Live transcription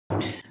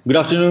Good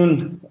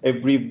afternoon,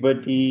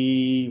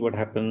 everybody. What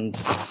happened?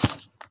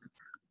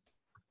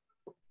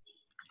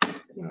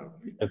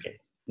 Okay,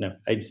 no,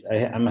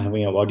 I'm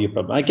having an audio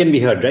problem. I can be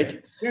heard, right?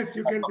 Yes,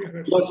 you can be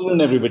heard. Good afternoon,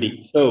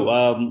 everybody. So,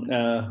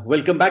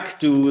 welcome back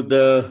to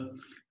the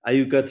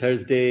IUCAA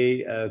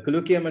Thursday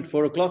Colloquium at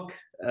 4 o'clock.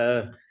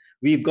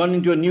 We've gone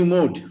into a new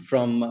mode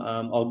from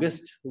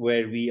August,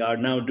 where we are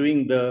now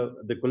doing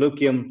the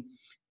colloquium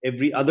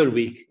every other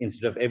week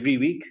instead of every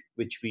week,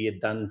 which we had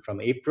done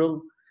from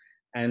April.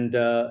 And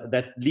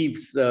that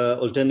leaves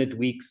alternate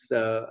weeks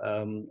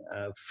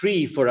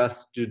free for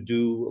us to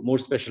do more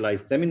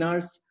specialized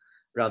seminars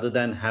rather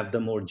than have the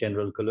more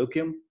general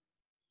colloquium.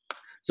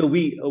 So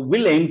we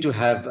will aim to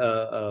have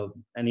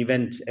an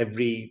event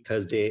every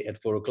Thursday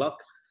at 4 o'clock,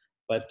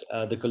 but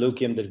the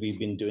colloquium that we've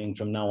been doing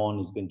from now on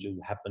is going to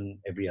happen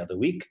every other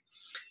week.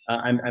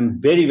 I'm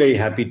very, very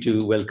happy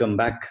to welcome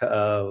back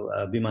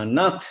Biman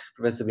Nath,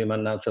 Professor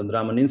Biman Nath from the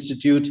Raman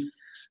Institute.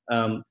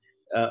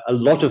 A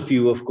lot of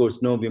you, of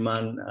course, know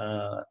Biman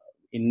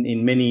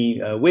in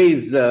many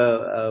ways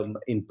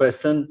in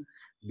person.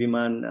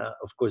 Biman,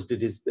 of course,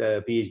 did his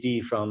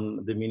PhD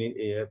from the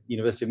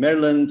University of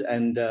Maryland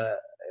and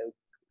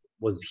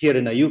was here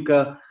in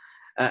IUCAA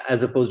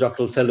as a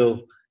postdoctoral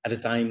fellow at a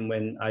time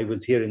when I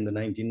was here in the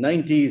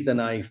 1990s.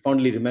 And I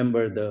fondly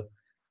remember the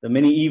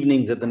many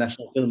evenings at the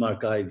National Film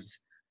Archives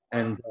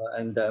and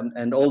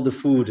all the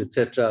food,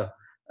 etc.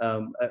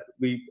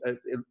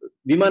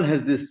 Biman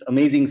has this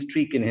amazing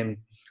streak in him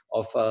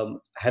of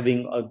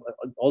having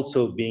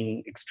also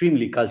being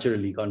extremely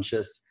culturally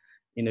conscious,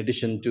 in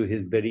addition to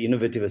his very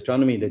innovative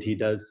astronomy that he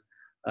does.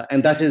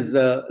 And that has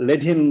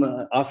led him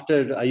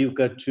after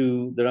IUCAA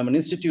to the Raman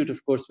Institute, of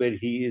course, where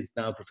he is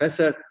now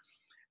professor.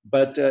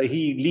 But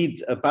he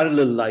leads a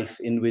parallel life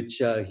in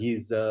which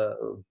he's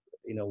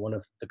one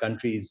of the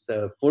country's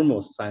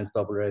foremost science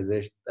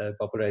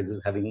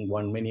popularizers, having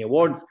won many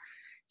awards.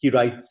 He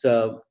writes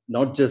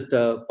not just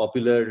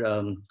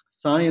popular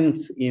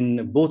science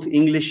in both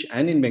English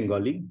and in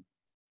Bengali,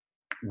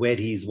 where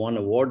he's won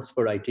awards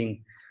for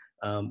writing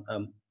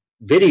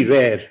very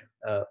rare,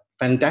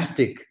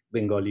 fantastic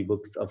Bengali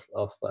books of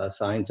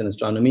science and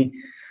astronomy.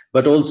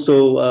 But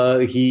also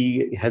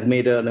he has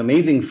made an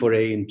amazing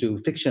foray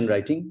into fiction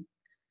writing,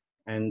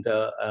 and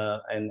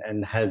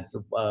has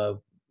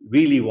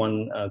really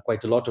won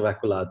quite a lot of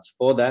accolades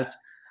for that.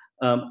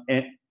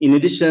 And in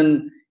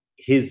addition,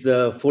 his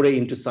foray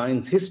into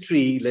science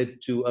history led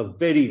to a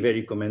very,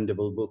 very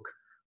commendable book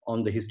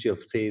on the history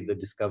of, say, the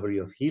discovery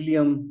of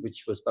helium,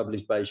 which was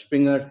published by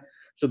Springer.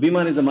 So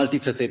Biman is a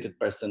multifaceted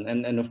person.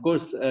 And of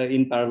course,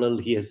 in parallel,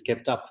 he has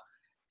kept up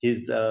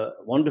his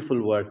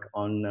wonderful work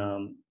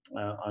on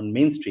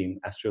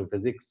mainstream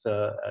astrophysics.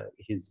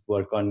 His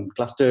work on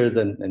clusters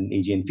and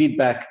Aegean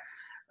feedback,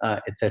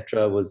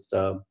 etc., was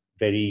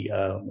very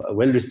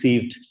well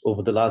received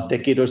over the last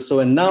decade or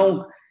so. And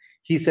now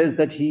he says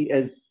that he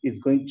is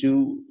going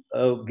to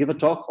give a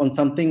talk on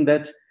something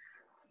that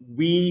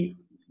we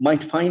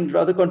might find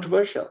rather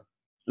controversial.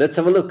 Let's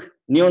have a look.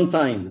 Neon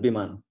signs,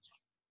 Biman.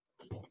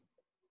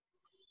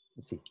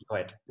 Let's see. Go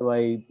ahead. Do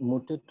I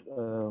mute it?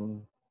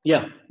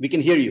 Yeah, we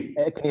can hear you.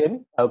 Can you hear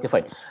me? Okay,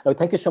 fine.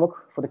 Thank you, Shamak,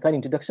 for the kind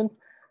introduction,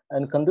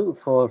 and Kandu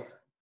for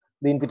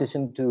the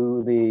invitation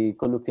to the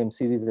Colloquium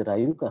series at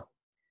IUCAA.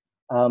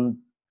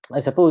 I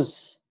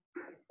suppose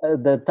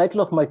the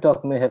title of my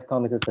talk may have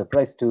come as a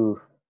surprise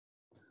to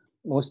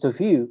most of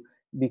you,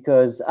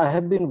 because I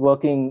have been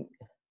working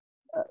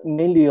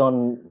mainly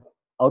on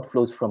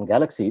outflows from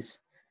galaxies,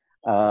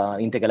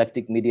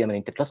 intergalactic medium and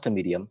intercluster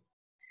medium.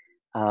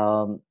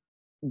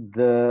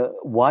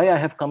 Why I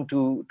have come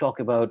to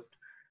talk about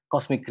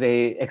cosmic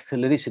ray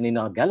acceleration in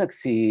our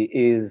galaxy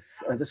is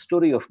as a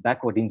story of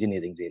backward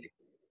engineering, really.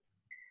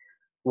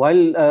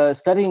 While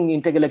studying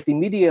intergalactic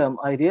medium,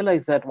 I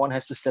realized that one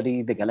has to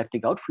study the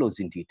galactic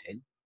outflows in detail.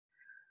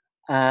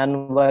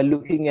 And while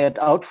looking at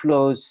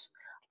outflows,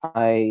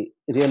 I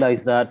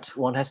realized that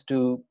one has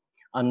to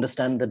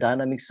understand the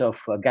dynamics of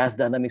gas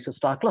dynamics of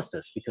star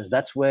clusters, because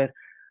that's where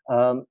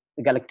the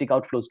galactic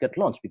outflows get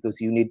launched,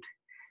 because you need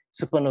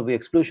supernovae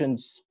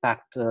explosions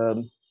packed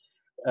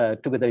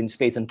together in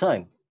space and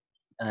time.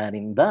 And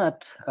in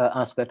that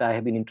aspect, I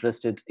have been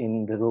interested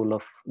in the role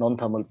of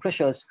non-thermal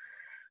pressures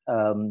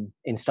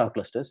in star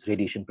clusters,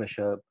 radiation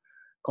pressure,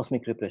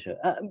 cosmic ray pressure,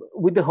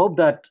 with the hope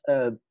that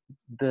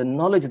the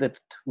knowledge that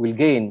we'll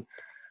gain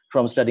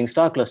from studying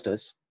star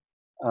clusters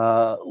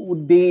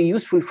would be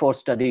useful for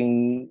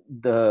studying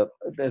the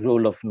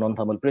role of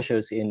non-thermal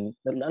pressures in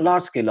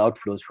large-scale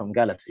outflows from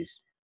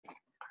galaxies.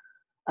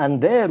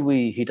 And there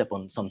we hit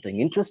upon something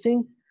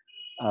interesting.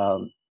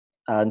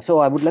 And so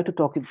I would like to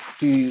tell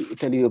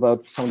you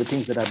about some of the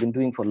things that I've been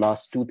doing for the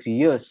last 2-3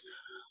 years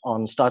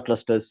on star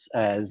clusters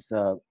as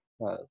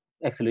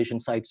acceleration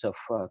sites of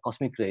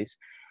cosmic rays.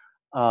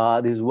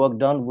 This is work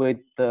done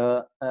with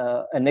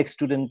an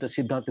ex-student,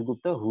 Siddhartha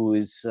Gupta, who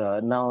is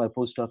now a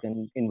postdoc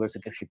in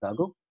University of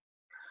Chicago,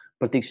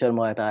 Pratik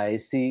Sharma at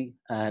IISc,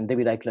 and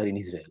David Eichler in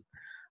Israel.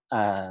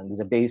 And these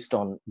are based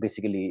on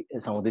basically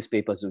some of these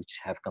papers which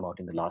have come out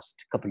in the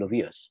last couple of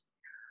years.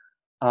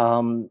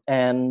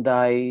 And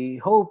I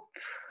hope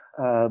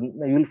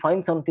you'll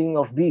find something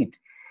of beat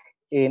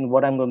in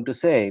what I'm going to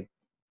say,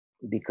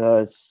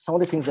 because some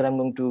of the things that I'm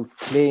going to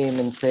claim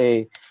and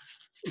say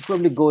will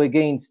probably go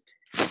against,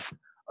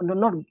 no,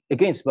 not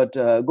against, but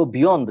go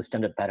beyond the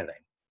standard paradigm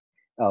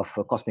of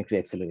cosmic ray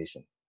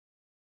acceleration.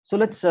 So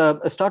let's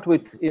start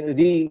with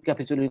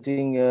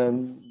recapitulating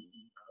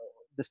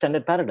the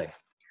standard paradigm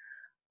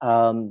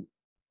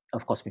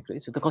of cosmic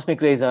rays. So the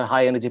cosmic rays are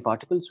high energy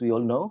particles, we all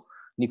know,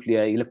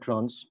 nuclei,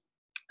 electrons,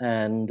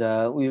 and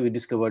we were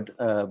discovered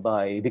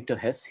by Victor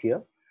Hess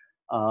here,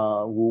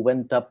 who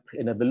went up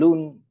in a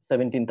balloon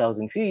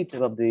 17,000 feet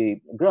above the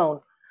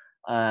ground.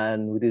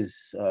 And with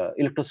his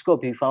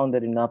electroscope, he found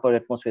that in the upper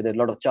atmosphere, there are a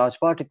lot of charged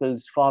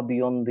particles far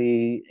beyond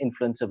the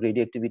influence of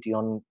radioactivity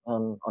on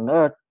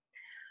Earth.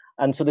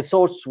 And so the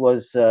source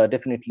was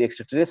definitely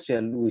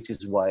extraterrestrial, which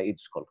is why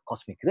it's called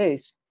cosmic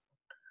rays.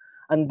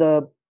 And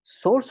the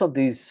source of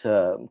these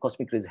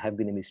cosmic rays have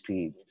been a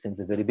mystery since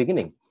the very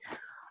beginning.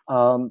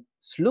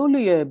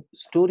 Slowly, a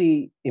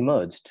story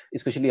emerged,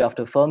 especially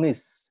after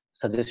Fermi's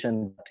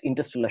suggestion that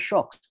interstellar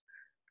shocks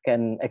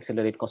can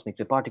accelerate cosmic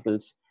ray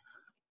particles,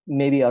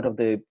 maybe out of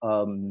the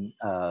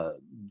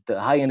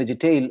high energy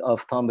tail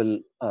of thermal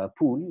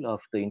pool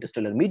of the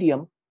interstellar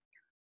medium.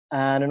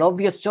 And an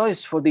obvious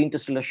choice for the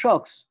interstellar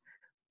shocks,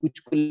 which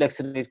will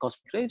accelerate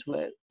cosmic rays,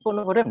 were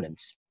supernova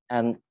remnants.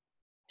 And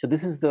so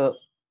this is the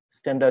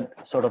standard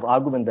sort of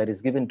argument that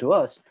is given to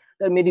us.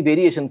 There are many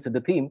variations of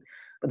the theme,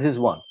 but this is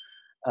one.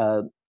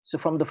 So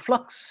from the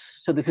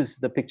flux, so this is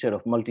the picture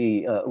of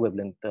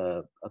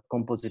multi-wavelength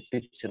composite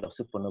picture of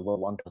supernova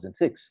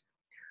 1006.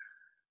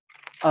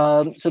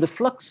 So the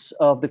flux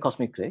of the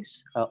cosmic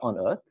rays on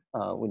Earth,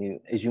 when you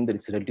assume that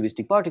it's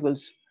relativistic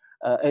particles,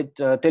 it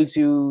tells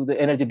you the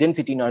energy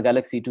density in our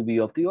galaxy to be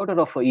of the order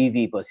of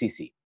eV per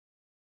cc.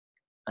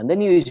 And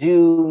then you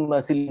assume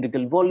a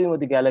cylindrical volume of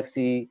the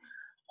galaxy,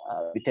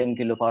 10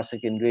 kiloparsec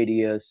in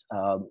radius,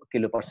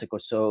 kiloparsec or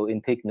so in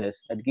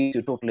thickness. That gives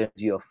you total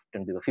energy of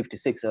 10 to the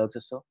 56 ergs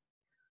or so.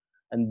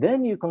 And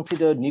then you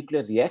consider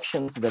nuclear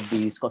reactions that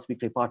these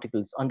cosmic ray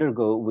particles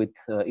undergo with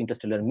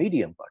interstellar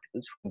medium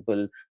particles. For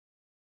example,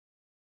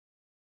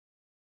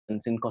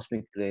 in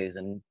cosmic rays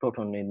and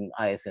proton in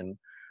ISM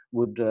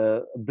would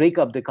break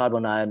up the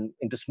carbon ion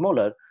into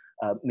smaller,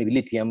 maybe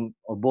lithium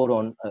or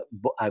boron,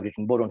 I've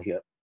written boron here,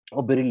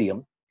 or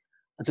beryllium.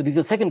 And so these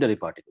are secondary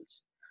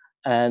particles.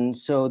 And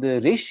so the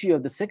ratio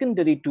of the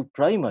secondary to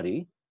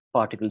primary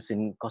particles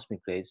in cosmic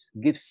rays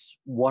gives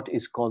what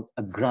is called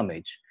a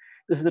grammage.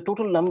 This is the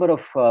total number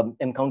of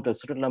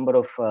encounters, total number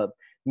of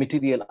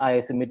material,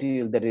 ISM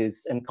material that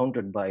is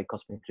encountered by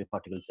cosmic ray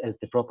particles as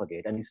they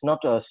propagate. And it's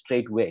not a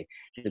straight way.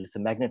 It's a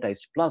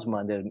magnetized plasma,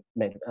 and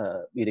there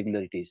are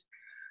irregularities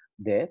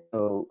there.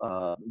 So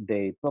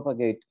they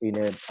propagate in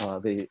a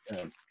very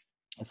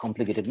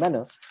complicated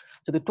manner.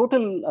 So the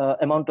total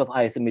amount of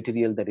ISM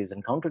material that is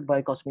encountered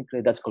by cosmic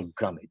ray, that's called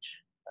grammage.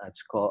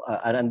 That's called,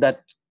 and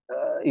that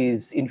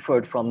is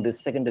inferred from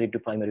this secondary to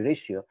primary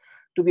ratio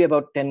to be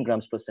about 10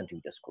 grams per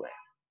centimeter square.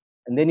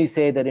 And then you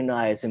say that in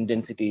ISM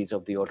densities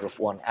of the order of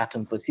 1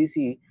 atom per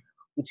cc,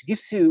 which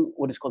gives you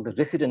what is called the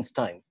residence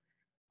time,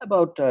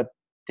 about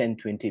 10,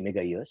 20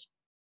 mega years.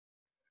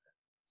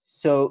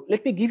 So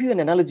let me give you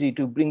an analogy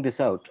to bring this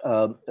out.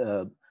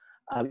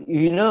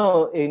 You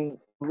know,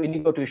 when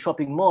you go to a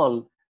shopping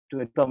mall,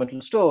 to a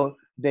departmental store,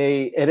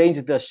 they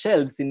arrange the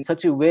shelves in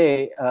such a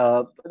way,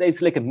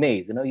 it's like a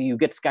maze. You know, you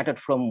get scattered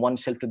from one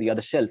shelf to the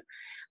other shelf,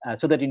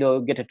 so that, you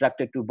know, get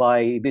attracted to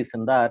buy this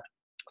and that.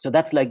 So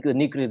that's like the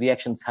nuclear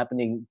reactions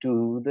happening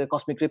to the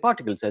cosmic ray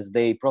particles as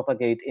they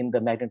propagate in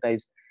the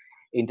magnetized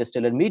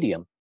interstellar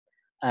medium.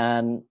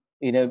 And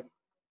in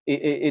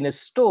a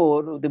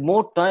store, the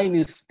more time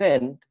you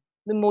spend,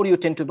 the more you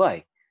tend to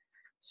buy.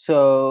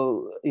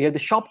 So you have the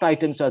shopped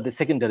items are the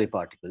secondary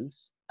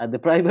particles, and the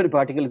primary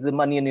particle is the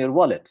money in your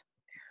wallet,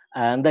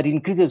 and that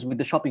increases with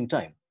the shopping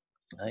time,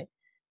 right?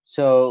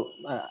 So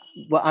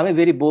well, I'm a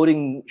very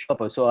boring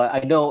shopper, so I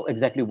know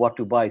exactly what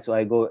to buy, so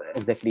I go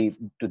exactly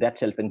to that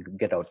shelf and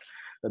get out.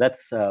 So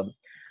that's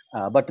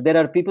but there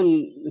are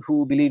people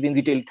who believe in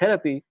retail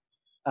therapy.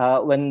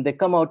 When they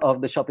come out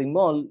of the shopping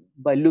mall,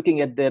 by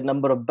looking at their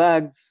number of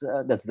bags,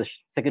 that's the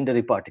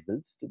secondary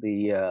particles, to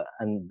the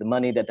and the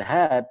money that they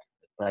had,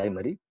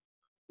 primary,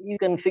 you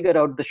can figure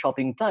out the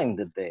shopping time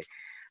that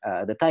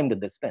the time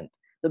that they spent.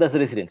 So that's the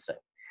residence time.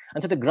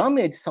 And so the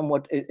grammage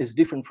somewhat is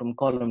different from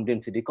column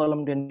density.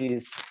 Column density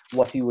is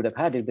what you would have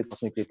had if the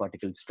cosmic ray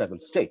particles travel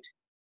straight.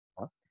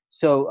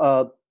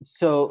 So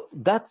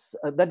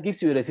that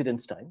gives you a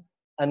residence time,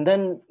 and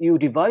then you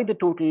divide the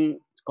total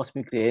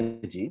cosmic ray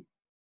energy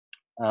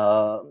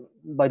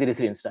by the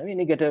residence time, and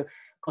you get a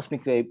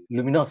cosmic ray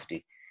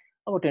luminosity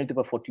about 10 to the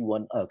power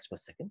 41 ergs per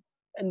second.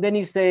 And then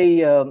you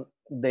say,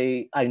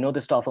 I know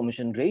the star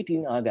formation rate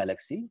in our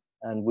galaxy,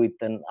 and with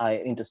an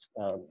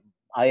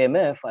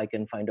IMF, I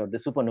can find out the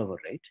supernova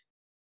rate.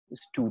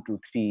 It's 2 to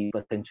 3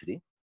 per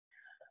century.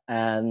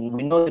 And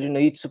we know that, you know,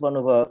 each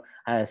supernova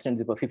has 10 to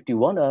the power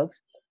 51 ergs.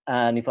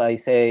 And if I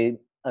say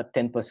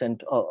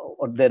 10%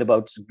 or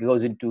thereabouts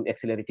goes into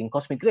accelerating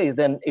cosmic rays,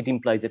 then it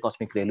implies a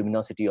cosmic ray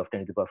luminosity of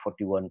 10 to the power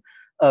 41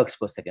 ergs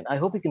per second. I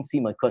hope you can see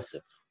my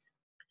cursor,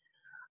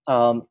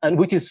 and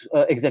which is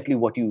exactly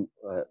what you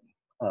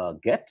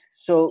get.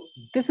 So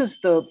this is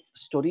the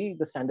story,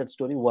 the standard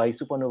story, why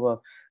supernova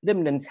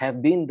remnants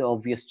have been the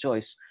obvious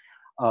choice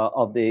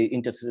of the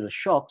interstellar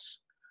shocks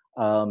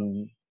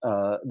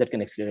that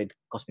can accelerate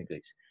cosmic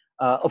rays.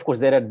 Of course,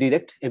 there are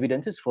direct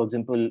evidences. For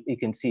example, you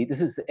can see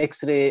this is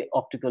X-ray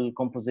optical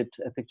composite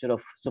picture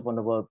of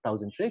supernova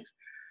 1006.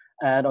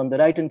 And on the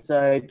right-hand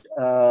side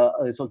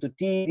is also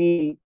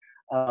TV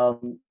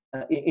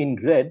in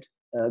red,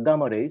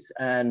 gamma rays,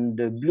 and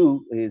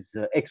blue is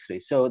X-ray.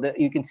 So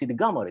you can see the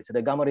gamma rays. So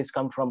the gamma rays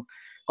come from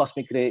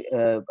cosmic ray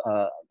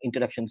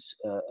interactions,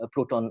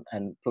 proton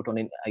and proton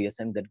in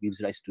ISM that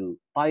gives rise to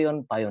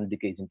pion. Pion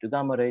decays into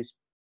gamma rays.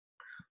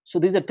 So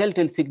these are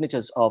telltale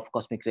signatures of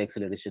cosmic ray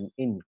acceleration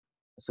in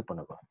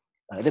supernova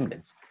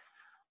remnants.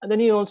 And then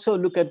you also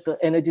look at the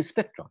energy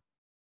spectrum.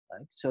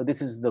 Right? So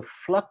this is the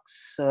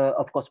flux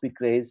of cosmic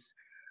rays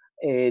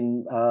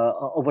in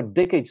over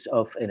decades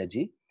of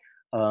energy.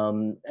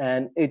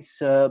 And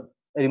it's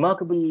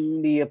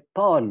remarkably a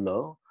power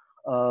law,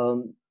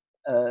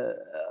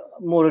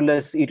 more or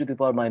less e to the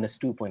power minus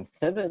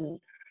 2.7.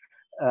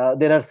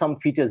 There are some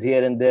features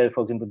here and there.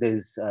 For example,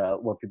 there's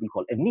what people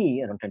call a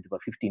knee around 10 to the power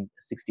 15,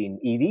 16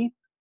 EV,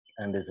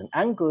 and there's an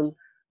ankle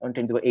around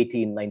 10 to the power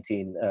 18,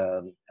 19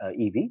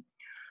 EV.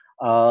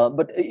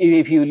 But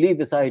if you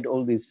leave aside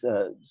all these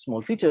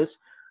small features,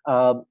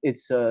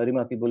 it's a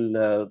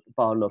remarkable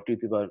power law of 2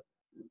 to the power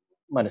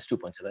minus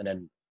 2.7.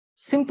 And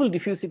simple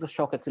diffusive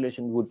shock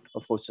acceleration would,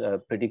 of course,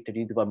 predict a 2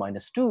 to the power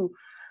minus 2.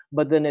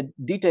 But then a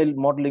detailed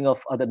modeling of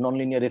other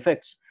nonlinear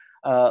effects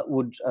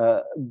would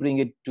bring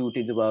it to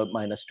 2 to the power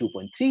minus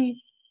 2.3.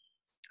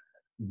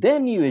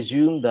 Then you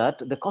assume that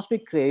the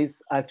cosmic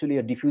rays actually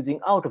are diffusing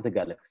out of the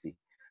galaxy.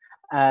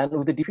 And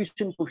with the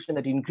diffusion coefficient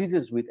that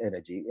increases with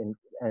energy,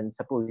 and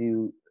suppose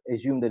you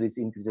assume that it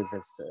increases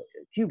as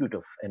cube root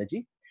of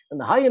energy, and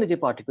the high energy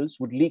particles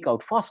would leak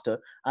out faster,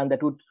 and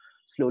that would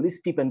slowly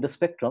steepen the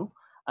spectrum.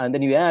 And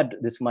then you add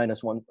this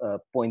minus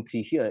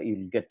 1.3 here,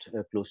 you'll get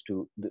close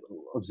to the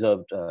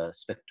observed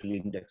spectral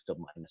index of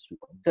minus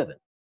 2.7.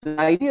 The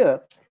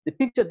idea, the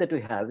picture that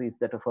we have is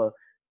that of a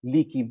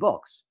leaky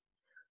box.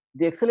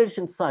 The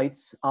acceleration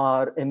sites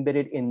are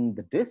embedded in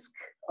the disk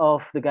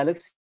of the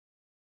galaxy.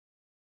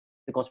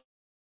 The cosmic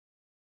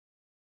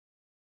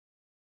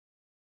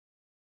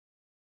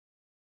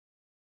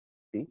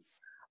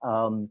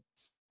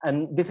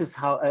and this is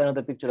how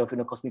another picture of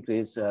cosmic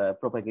rays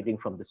propagating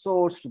from the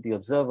source to the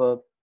observer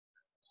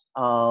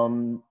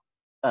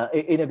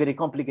in a very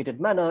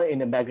complicated manner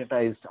in a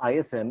magnetized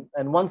ISM.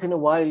 And once in a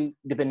while,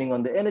 depending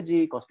on the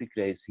energy, cosmic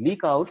rays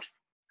leak out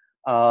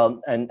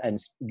and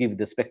give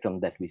the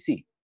spectrum that we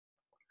see.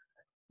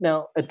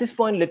 Now, at this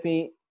point, let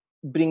me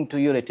bring to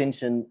your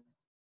attention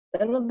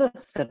another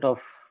set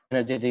of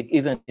energetic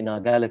events in our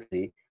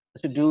galaxy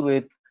has to do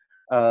with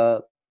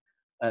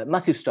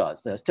massive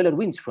stars, stellar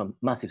winds from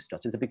massive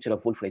stars. It's a picture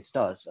of Wolf-Rayet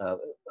stars, a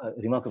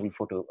remarkable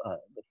photo,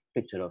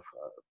 picture of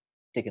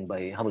taken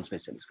by Hubble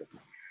Space Telescope.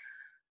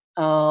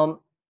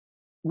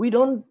 We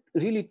don't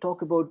really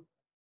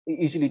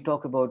usually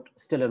talk about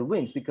stellar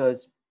winds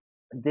because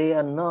they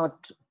are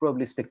not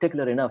probably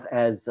spectacular enough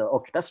as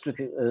or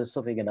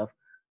catastrophic enough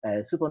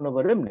as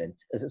supernova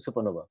remnants, as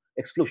supernova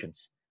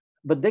explosions.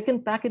 But they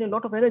can pack in a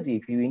lot of energy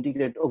if you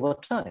integrate over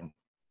time.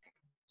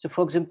 So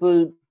for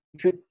example,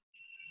 if you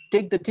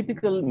take the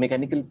typical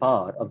mechanical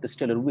power of the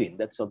stellar wind,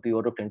 that's of the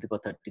order of 10 to the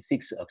power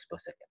 36 ergs per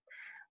second.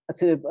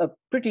 That's a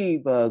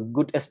pretty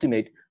good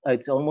estimate.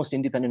 It's almost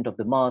independent of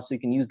the mass, so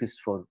you can use this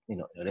for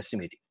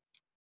estimating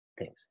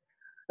things.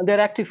 And they're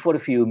active for a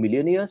few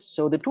million years,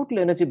 so the total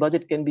energy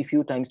budget can be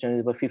few times 10 to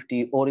the power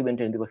 50 or even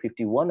 10 to the power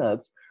 51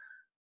 ergs,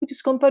 which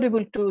is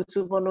comparable to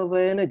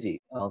supernova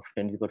energy of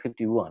 10 to the power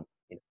 51.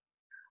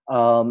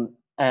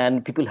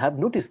 And people have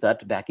noticed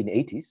that back in the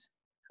 80s,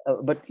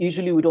 but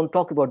usually we don't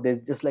talk about this.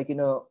 Just like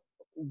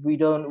we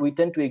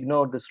tend to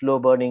ignore the slow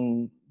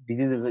burning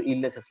diseases or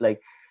illnesses like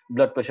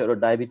blood pressure or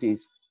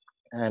diabetes,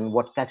 and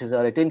what catches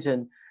our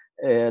attention,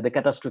 the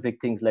catastrophic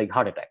things like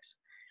heart attacks.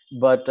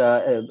 But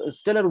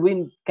stellar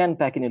wind can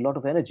pack in a lot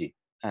of energy,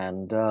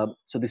 and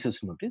so this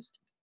is noticed.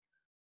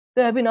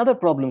 There have been other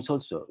problems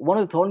also. One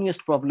of the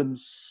thorniest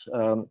problems,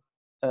 well,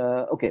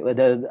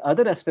 there are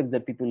other aspects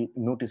that people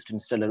noticed in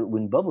stellar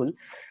wind bubble,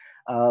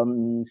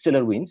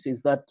 stellar winds,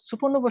 is that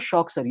supernova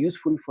shocks are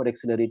useful for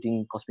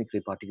accelerating cosmic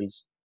ray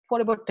particles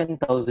for about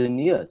 10,000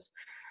 years,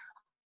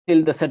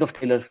 till the set of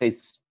Taylor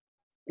phase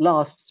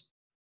lasts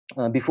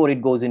before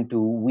it goes into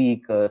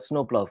weak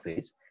snowplow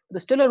phase. The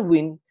stellar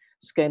winds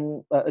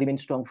can remain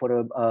strong for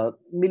a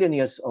million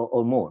years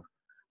or more.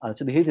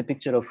 So here's a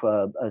picture of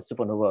a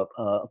supernova,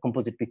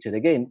 composite picture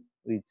again.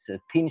 It's a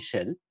thin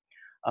shell,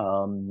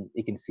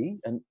 you can see.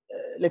 And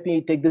let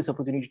me take this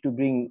opportunity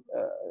to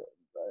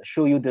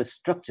show you the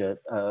structure,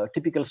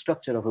 typical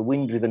structure of a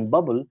wind-driven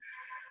bubble.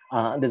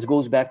 This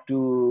goes back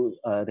to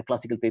the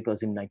classical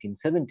papers in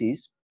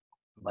 1970s.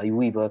 by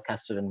Weaver,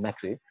 Castor, and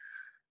Macrae.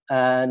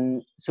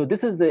 And so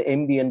this is the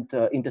ambient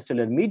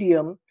interstellar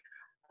medium,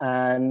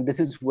 and this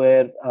is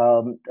where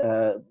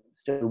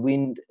stellar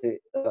wind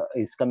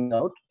is coming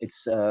out.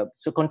 It's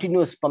so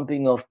continuous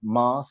pumping of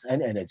mass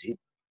and energy.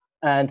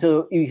 And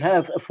so you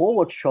have a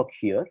forward shock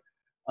here.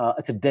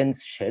 It's a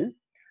dense shell.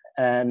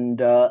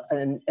 And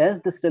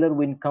as the stellar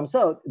wind comes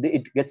out,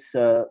 it gets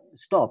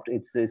stopped.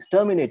 It's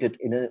terminated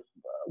in a,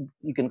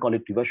 you can call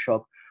it reverse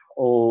shock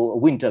or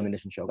wind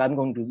termination shock. I'm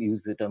going to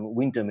use the term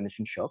wind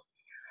termination shock.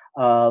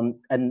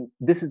 And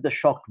this is the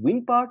shocked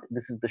wind part,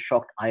 this is the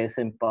shocked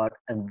ISM part,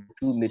 and the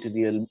two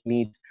material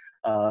meet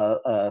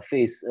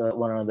face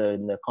one another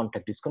in the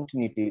contact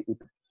discontinuity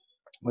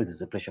with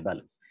this pressure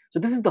balance. So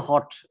this is the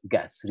hot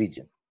gas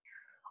region.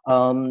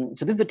 So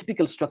this is the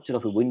typical structure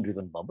of a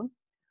wind-driven bubble.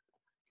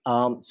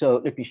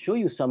 So let me show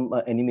you some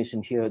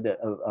animation here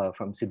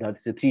from Siddharth.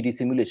 It's a 3D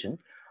simulation.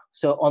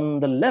 So on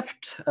the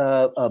left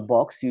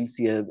box, you'll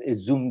see a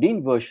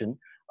zoomed-in version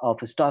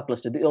of a star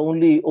cluster. The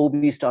only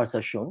OB stars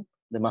are shown,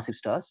 the massive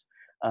stars,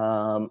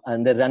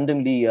 and they're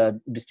randomly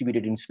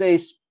distributed in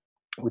space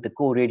with a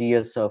core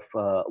radius of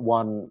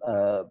 1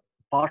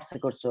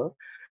 parsec or so.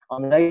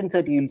 On the right-hand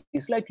side, you'll see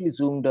slightly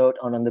zoomed out,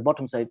 and on the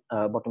bottom side,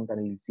 bottom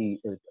panel, you'll see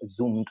a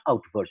zoomed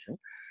out version.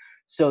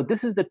 So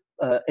this is the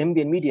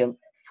ambient medium.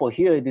 For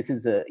here, this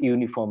is a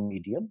uniform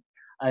medium,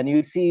 and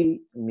you'll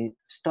see me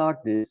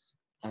start this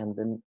and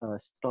then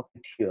stop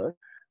it here.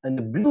 And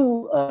the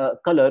blue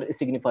color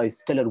signifies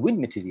stellar wind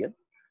material,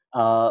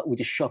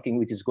 which is shocking,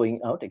 which is going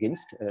out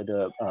against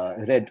the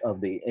red of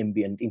the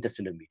ambient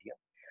interstellar medium.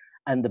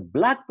 And the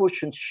black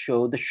portions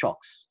show the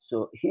shocks.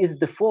 So here's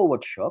the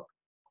forward shock.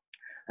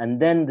 And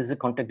then there's a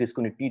contact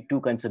discontinuity, two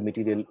kinds of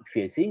material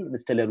facing the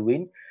stellar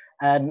wind.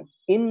 And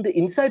in the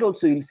inside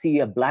also, you'll see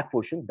a black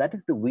portion. That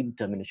is the wind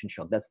termination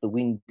shock. That's the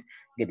wind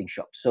getting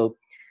shocked. So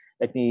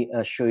let me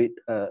show it,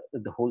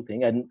 the whole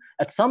thing. And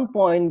at some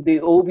point,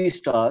 the OB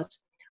stars,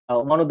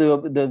 one of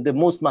the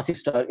most massive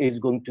star is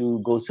going to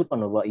go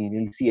supernova.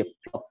 You'll see a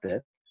plot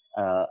there.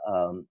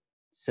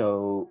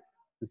 So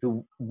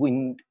the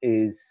wind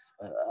is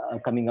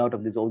coming out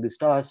of all these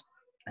stars.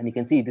 And you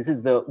can see this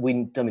is the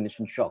wind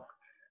termination shock,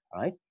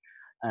 right?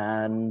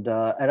 And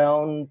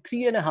around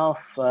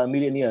 3.5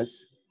 million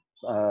years,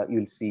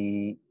 you'll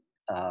see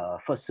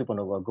first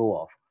supernova go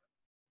off.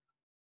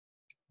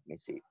 Let me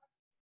see.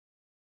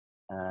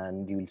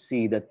 And you'll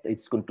see that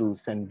it's going to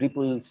send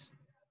ripples.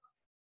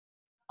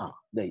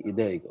 There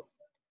you go.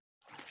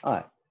 All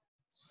right.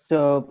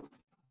 So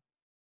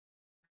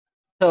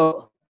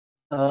there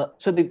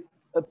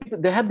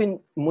have been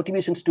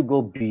motivations to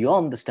go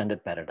beyond the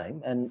standard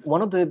paradigm, and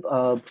one of the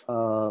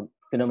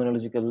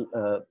phenomenological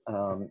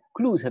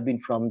clues have been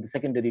from the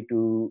secondary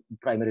to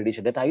primary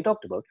radiation that I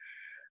talked about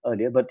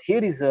earlier. But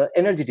here is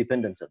energy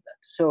dependence of that.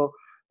 So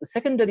the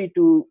secondary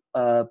to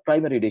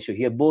primary ratio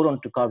here, boron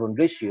to carbon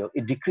ratio,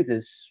 it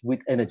decreases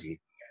with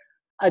energy.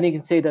 And you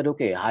can say that,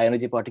 okay, high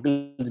energy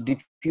particles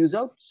diffuse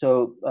out.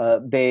 So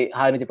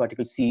high energy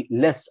particles see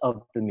less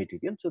of the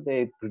material. So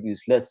they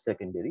produce less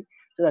secondary.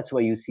 So that's why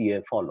you see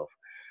a fall off.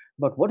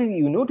 But what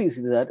you notice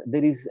is that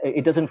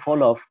it doesn't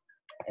fall off.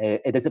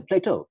 There's a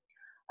plateau.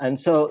 And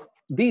so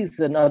these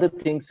and other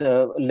things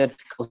led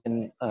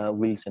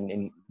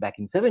Wilson back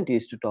in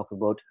 70s to talk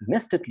about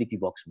nested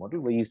leaky-box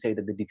model, where you say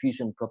that the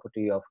diffusion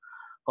property of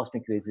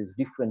cosmic rays is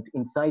different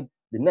inside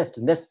the nest.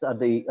 Nests are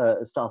the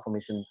star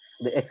formation,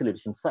 the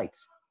acceleration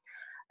sites,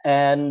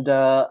 and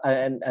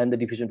the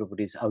diffusion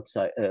properties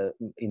outside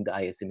in the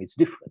ISM is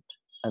different.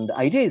 And the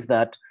idea is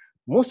that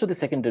most of the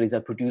secondaries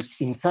are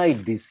produced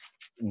inside these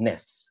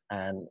nests,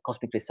 and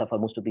cosmic rays suffer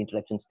most of the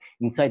interactions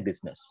inside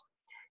this nest.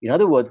 In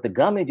other words, the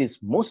grammage is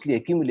mostly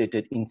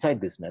accumulated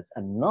inside this nest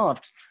and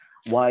not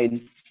while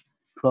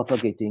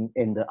propagating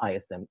in the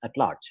ISM at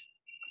large.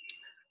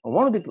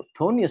 One of the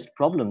thorniest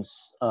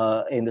problems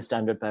in the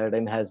standard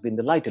paradigm has been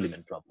the light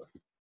element problem.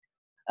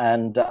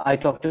 And I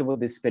talked about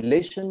this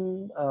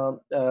spallation.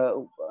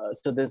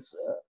 So this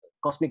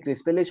cosmic ray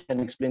spallation can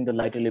explain the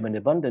light element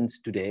abundance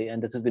today.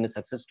 And this has been a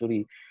success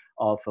story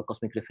of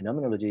cosmic ray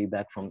phenomenology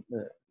back from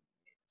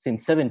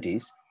since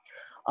 70s.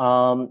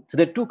 So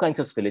there are two kinds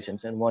of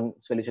spallations, and one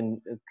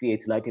spallation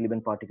creates light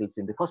element particles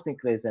in the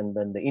cosmic rays, and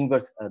then the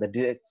inverse, the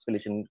direct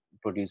spallation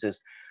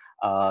produces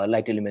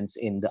light elements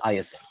in the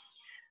ISM.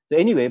 So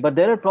anyway, but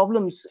there are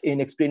problems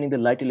in explaining the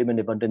light element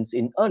abundance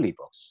in early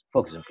epochs.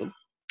 For example,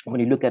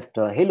 when you look at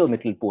halo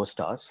metal poor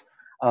stars,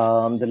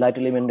 the light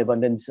element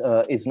abundance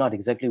is not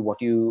exactly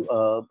what you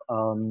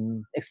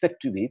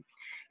expect to be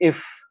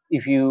if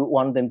you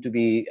want them to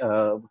be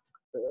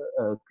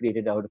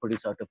created out,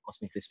 produced out of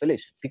cosmic ray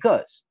spallation,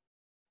 because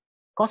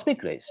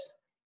cosmic rays,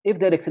 if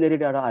they're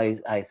accelerated out of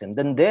ISM,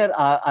 then their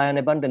ion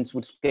abundance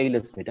would scale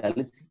as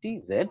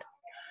metallicity, Z.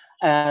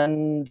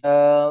 And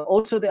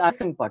also the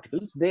ISM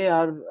particles, they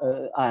are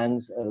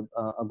ions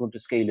are going to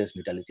scale as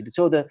metallicity.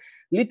 So the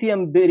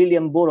lithium,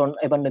 beryllium, boron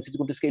abundance is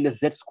going to scale as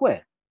Z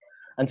square.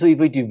 And so if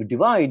we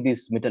divide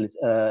this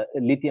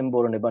lithium,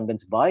 boron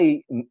abundance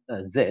by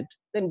Z,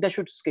 then that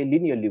should scale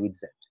linearly with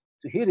Z.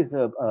 So here is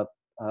a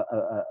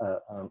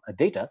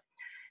data.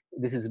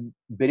 this is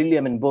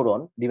beryllium and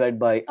boron divided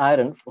by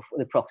iron for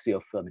the proxy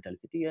of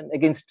metallicity and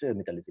against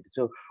metallicity.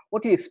 So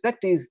what you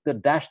expect is the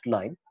dashed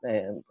line,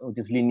 which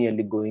is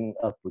linearly going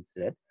up with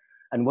Z.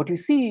 And what you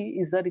see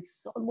is that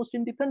it's almost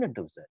independent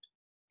of Z.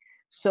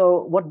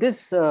 So what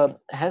this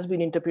has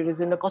been interpreted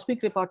as in a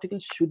cosmic ray particle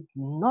should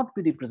not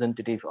be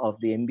representative of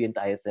the ambient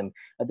ISM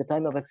at the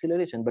time of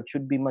acceleration, but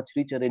should be much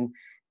richer in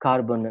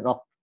carbon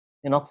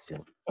and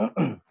oxygen.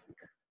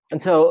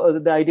 And so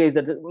the idea is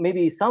that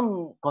maybe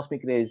some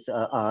cosmic rays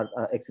are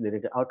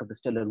accelerated out of the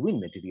stellar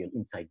wind material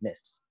inside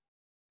nests.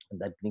 And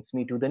that brings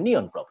me to the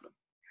neon problem.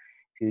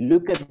 If you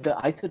look at the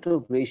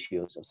isotope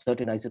ratios of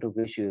certain isotope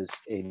ratios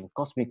in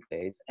cosmic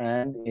rays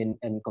and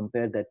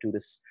compare that to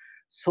the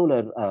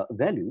solar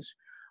values,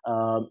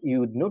 you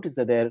would notice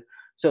that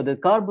so the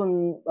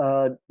carbon,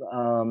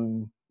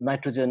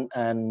 nitrogen,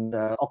 and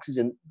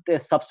oxygen, they're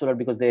subsolar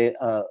because they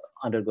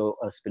undergo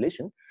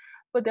spallation.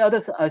 But the other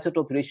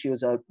isotope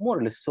ratios are more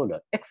or less solar,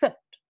 except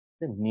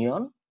the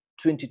neon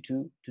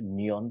 22 to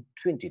neon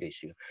 20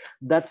 ratio.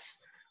 That's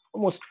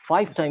almost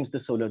 5 times the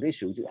solar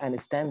ratio, and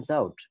it stands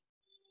out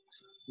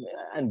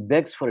and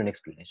begs for an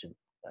explanation.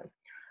 Right?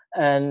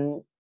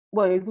 And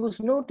well, it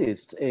was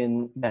noticed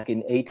back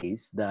in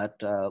 80s that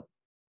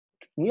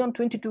neon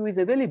 22 is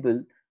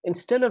available in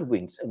stellar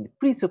winds and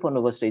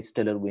pre-supernova stage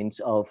stellar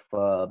winds of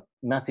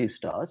massive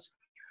stars.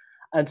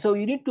 And so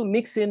you need to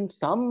mix in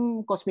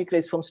some cosmic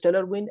rays from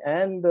stellar wind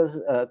and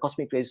the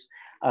cosmic rays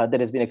that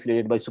has been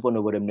accelerated by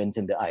supernova remnants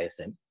in the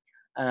ISM,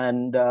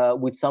 and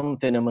with some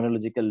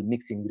phenomenological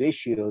mixing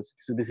ratios.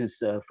 So this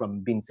is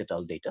from Biman et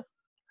al. Data.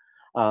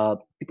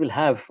 People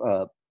have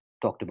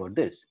talked about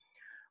this.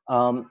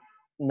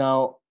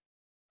 Now,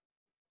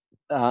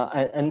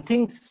 and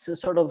things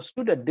sort of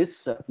stood at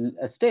this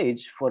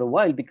stage for a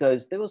while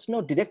because there was no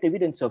direct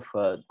evidence of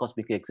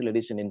cosmic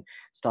acceleration in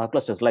star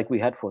clusters like we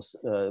had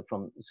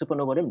from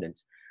supernova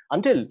remnants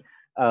until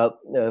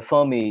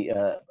Fermi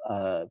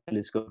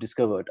telescope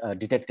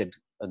detected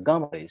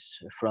gamma rays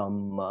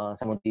from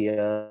some of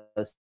the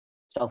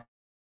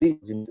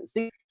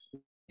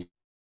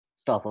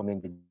star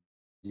forming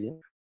region.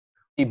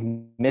 It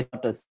messed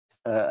up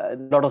a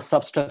lot of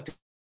substructures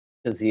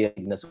here,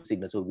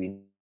 Cygnus OV9.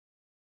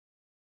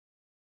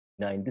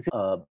 This is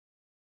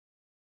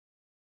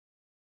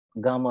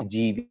gamma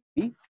GV,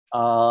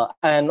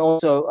 and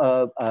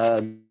also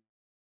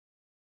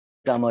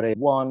gamma ray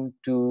 1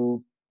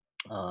 to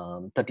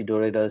 30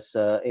 Doradus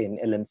in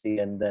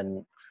LMC, and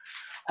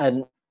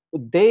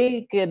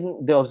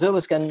the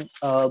observers can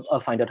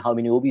find out how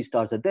many OB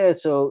stars are there.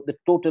 So the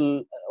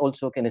total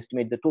also can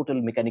estimate the total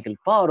mechanical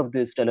power of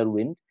the stellar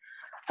wind,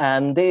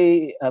 and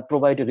they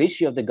provide a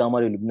ratio of the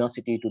gamma ray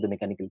luminosity to the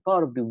mechanical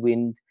power of the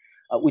wind,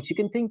 which you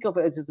can think of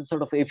as a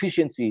sort of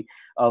efficiency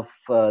of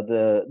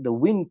the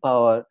wind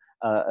power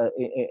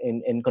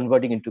in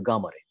converting into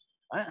gamma ray.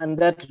 And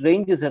that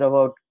ranges at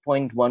about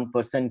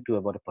 0.1% to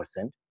about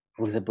 1%.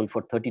 For example,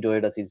 for 30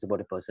 Doradus, it's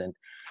about 1%.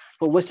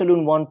 For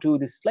Westerlund 1, 2,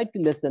 this is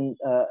slightly less than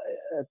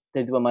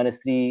 10 to the minus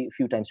 3,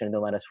 few times 10 to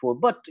the minus 4.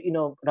 But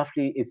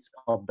roughly it's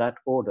of that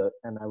order,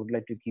 and I would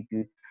like to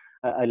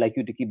I'd like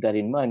you to keep that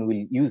in mind.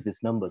 We'll use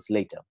these numbers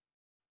later.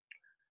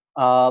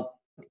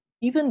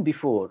 Even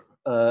before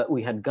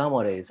we had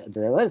gamma rays,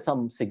 there were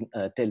some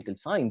telltale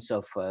signs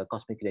of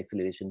cosmic ray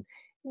acceleration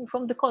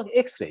from the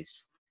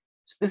X-rays.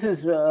 So this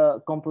is a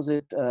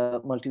composite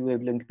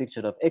multi-wavelength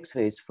picture of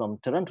X-rays from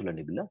Tarantula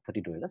Nebula,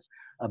 30 Doradus.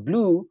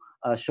 Blue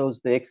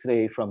shows the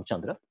X-ray from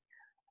Chandra.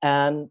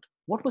 And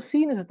what was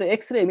seen is that the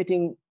X-ray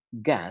emitting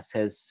gas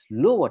has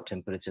lower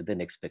temperature than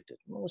expected,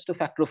 almost a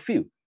factor of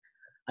few.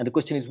 And the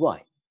question is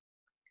why?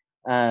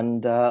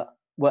 And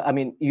well, I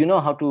mean, you know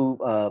how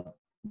to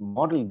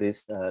model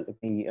this.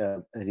 Let me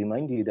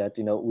remind you that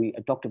we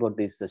talked about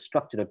this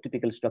structure, a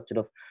typical structure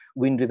of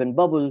wind-driven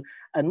bubble,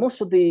 and most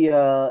of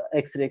the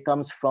X-ray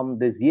comes from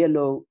this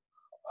yellow,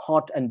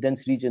 hot and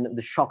dense region,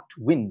 the shocked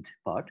wind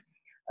part.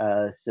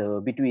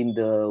 So between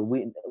the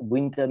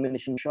wind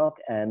termination shock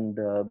and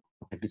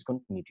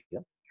discontinuity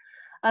here,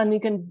 and you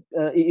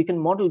can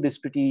model this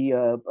pretty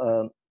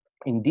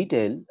in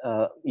detail.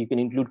 You can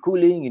include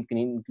cooling, you can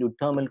include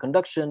thermal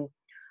conduction,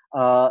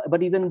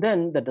 but even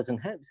then, that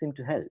doesn't seem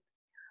to help.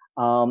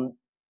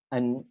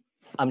 And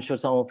I'm sure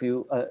some of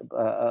you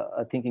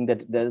are thinking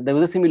that there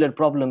was a similar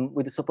problem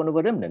with the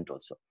supernova remnant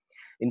also.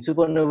 In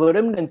supernova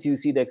remnants, you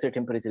see the X-ray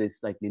temperature is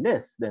slightly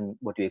less than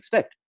what you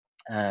expect.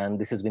 And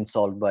this has been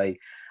solved by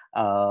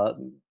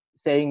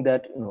saying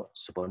that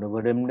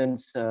supernova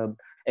remnants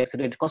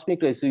accelerate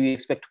cosmic rays, so you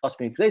expect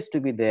cosmic rays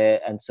to be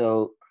there. And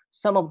so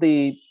some of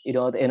the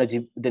the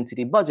energy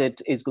density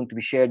budget is going to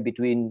be shared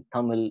between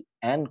thermal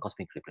and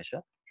cosmic ray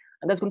pressure.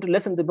 And that's going to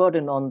lessen the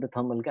burden on the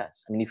thermal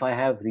gas. I mean, if I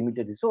have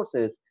limited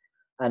resources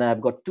and I've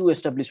got 2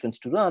 establishments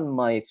to run,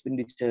 my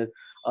expenditure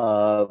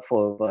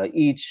for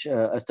each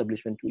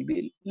establishment will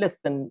be less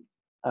than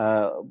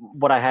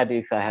what I had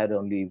if I had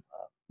only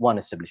 1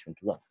 establishment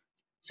to run.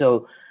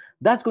 So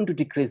that's going to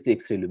decrease the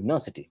X-ray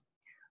luminosity.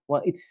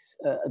 Well, it's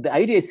the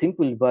idea is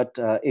simple, but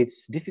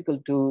it's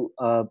difficult to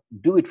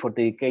do it for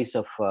the case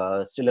of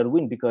stellar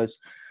wind, because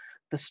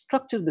the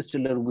structure of the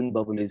stellar wind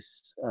bubble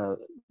is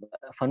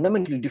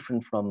fundamentally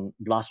different from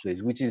blast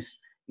waves, which is,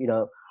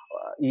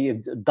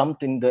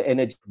 dumped in the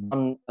energy at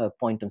one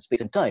point in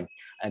space and time.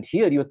 And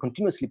here you are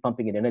continuously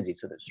pumping in energy.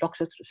 So the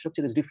structure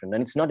is different,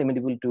 and it's not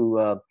amenable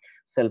to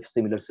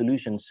self-similar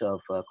solutions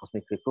of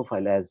cosmic ray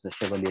profile as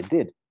Chevalier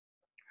did.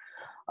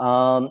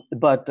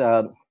 But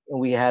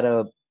we had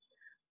a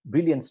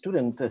brilliant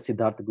student,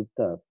 Siddhartha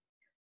Gupta.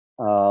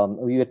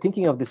 We were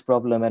thinking of this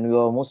problem, and we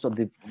were almost on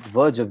the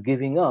verge of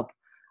giving up.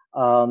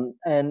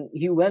 And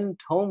he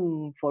went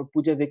home for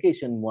puja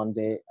vacation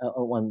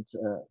once,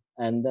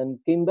 and then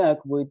came back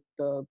with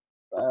a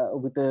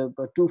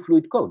two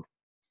fluid code.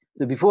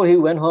 So before he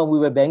went home, we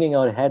were banging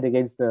our head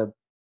against the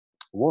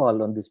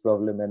wall on this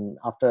problem, and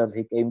after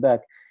he came back,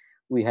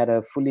 we had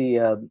a fully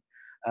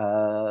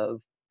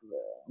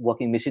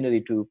working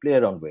machinery to play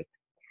around with.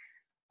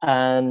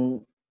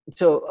 And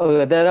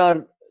so there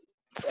are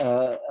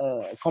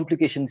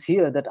complications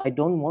here that I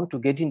don't want to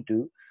get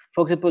into.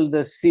 For example,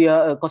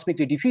 the cosmic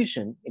ray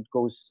diffusion, it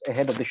goes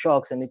ahead of the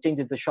shocks and it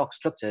changes the shock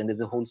structure. And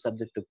there's a whole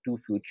subject of two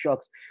fluid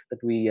shocks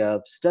that we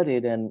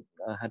studied and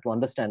had to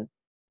understand.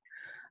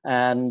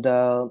 And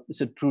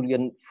so Trudy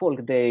and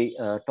Folk, they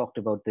talked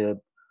about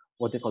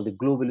what they call the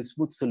globally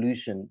smooth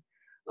solution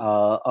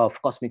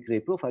of cosmic ray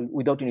profile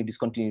without any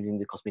discontinuity in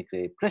the cosmic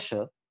ray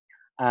pressure.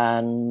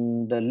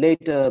 And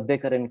later,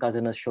 Becker and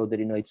Cazanas showed that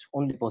it's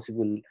only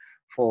possible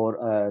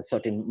for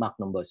certain Mach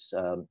numbers.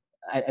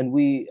 And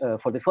we,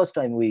 for the first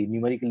time, we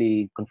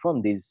numerically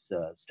confirmed these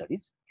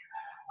studies.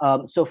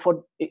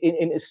 So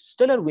in a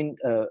stellar wind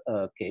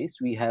case,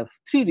 we have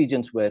three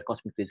regions where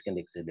cosmic rays can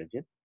be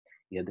accelerated.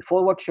 You have the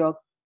forward shock,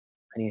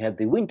 and you have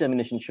the wind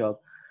termination shock,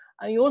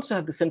 and you also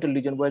have the central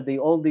region where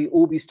all the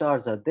OB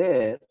stars are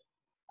there,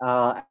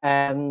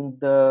 and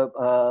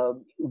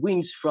the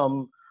winds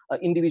from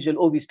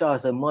individual OB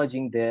stars are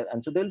merging there,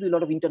 and so there will be a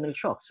lot of internal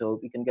shocks. So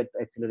we can get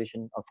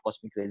acceleration of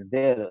cosmic rays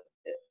there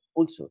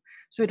also.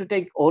 So we have to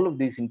take all of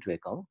these into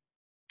account.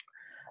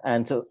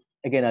 And so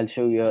again, I'll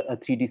show you a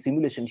 3D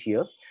simulation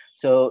here.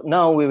 So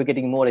now we were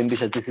getting more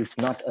ambitious. This is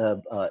not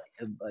a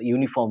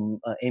uniform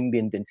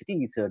ambient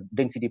density. It's a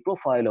density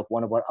profile of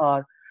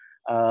 1/r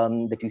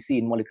that you see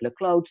in molecular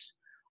clouds.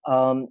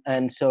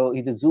 And so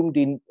it's a zoomed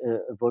in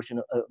version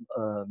of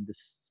the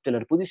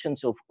stellar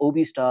positions of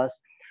OB stars.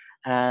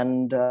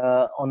 And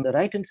on the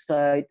right hand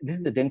side, this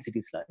is the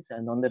density slides.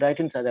 And on the right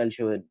hand side, I'll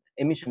show an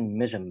emission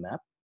measure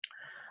map.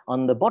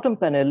 On the bottom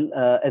panel,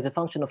 as a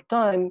function of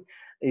time,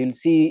 you'll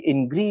see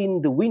in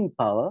green the wind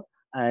power,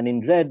 and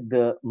in red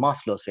the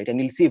mass loss rate. And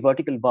you'll see a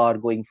vertical bar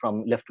going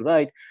from left to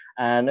right.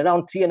 And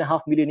around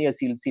 3.5 million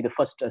years, you'll see the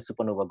first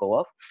supernova go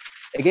off.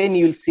 Again,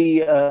 you'll see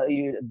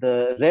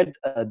the red,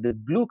 the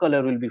blue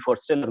color will be for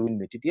stellar wind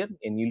meteor,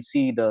 and you'll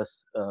see the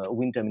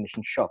wind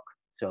termination shock.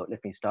 So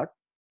let me start.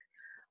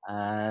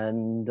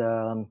 And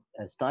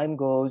as time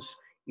goes,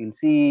 you'll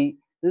see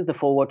this is the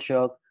forward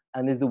shock,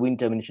 and this is the wind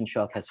termination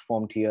shock has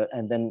formed here.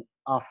 And then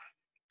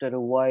after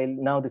a while,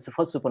 now this the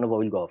first supernova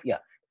will go off. Yeah,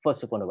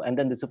 first supernova, and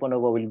then the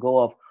supernova will go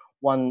off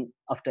one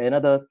after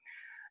another.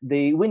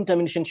 The wind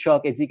termination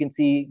shock, as you can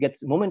see,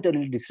 gets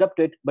momentarily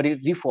disrupted, but it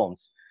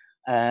reforms.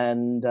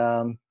 And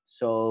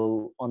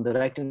so on the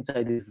right hand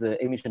side is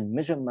the emission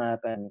measure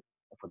map, and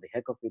for the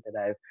heck of it, that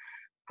I've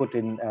put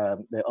in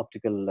the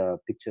optical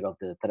picture of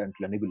the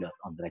Tarantula Nebula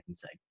on the right hand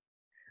side.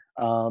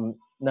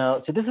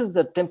 Now, so this is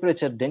the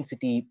temperature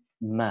density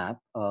map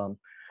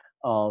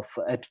of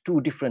at two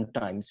different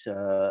times.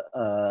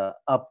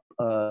 Up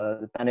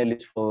the panel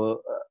is for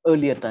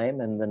earlier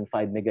time, and then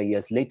 5 mega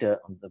years later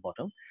on the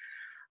bottom.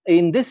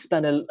 In this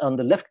panel, on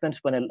the left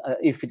panel,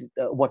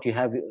 what you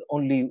have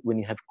only when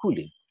you have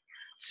cooling.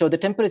 So the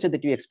temperature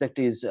that you expect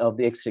is of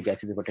the X-ray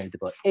gas is about 10 to the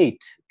power 8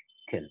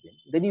 Kelvin.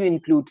 Then you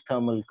include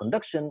thermal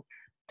conduction,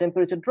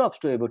 temperature drops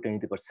to about 10 to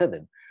the power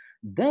 7.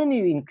 Then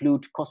you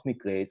include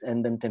cosmic rays,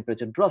 and then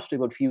temperature drops to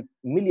about a few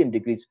million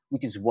degrees,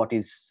 which is what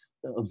is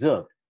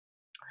observed.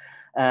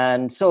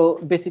 And so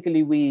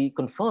basically we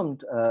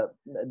confirmed,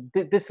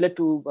 this led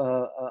to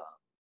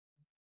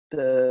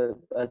the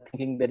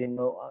thinking that,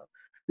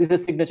 this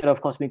is a signature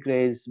of cosmic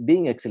rays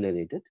being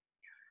accelerated.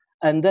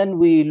 And then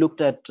we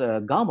looked at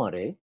gamma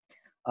ray.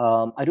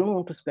 I don't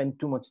want to spend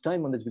too much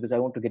time on this because I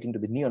want to get into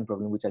the neon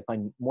problem, which I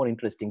find more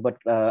interesting. But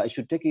I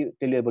should tell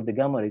you about the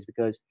gamma rays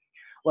because,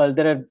 well,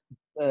 there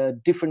are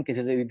different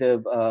cases. If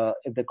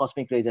the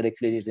cosmic rays are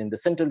accelerated in the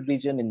central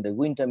region, in the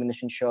wind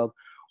termination shock,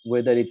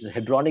 whether it's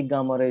hadronic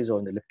gamma rays or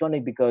in the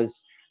leptonic,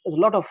 because there's a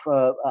lot of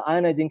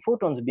ionizing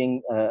photons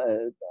being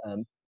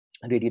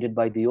radiated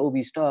by the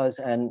OB stars.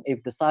 And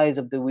if the size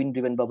of the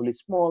wind-driven bubble is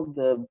small,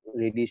 the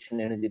radiation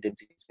energy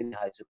density is very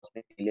high. So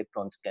cosmic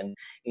electrons can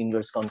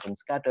inverse quantum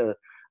scatter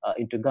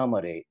into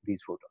gamma ray,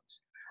 these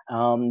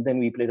photons. Then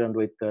we played around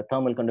with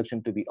thermal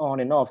conduction to be on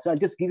and off. So I'll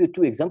just give you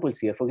two examples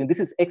here. For example, this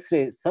is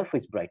X-ray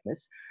surface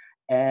brightness.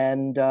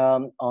 And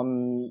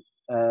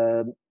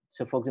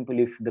so for example,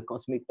 if the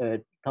cosmic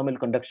thermal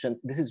conduction,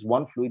 this is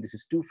one fluid, this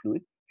is two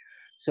fluid.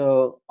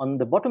 So on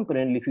the bottom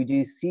panel, if you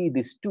just see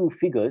these two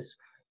figures,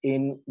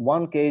 in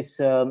one case,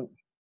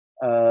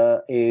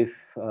 if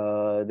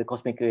the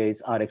cosmic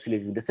rays are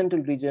accelerated in the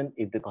central region,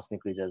 if the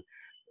cosmic rays are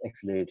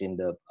accelerated in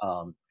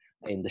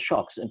the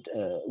shocks and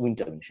wind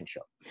termination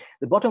shock.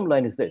 The bottom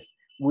line is this: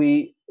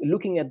 we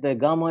looking at the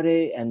gamma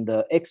ray and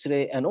the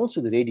X-ray and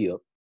also the radio,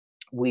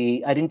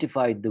 we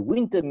identified the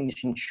wind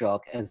termination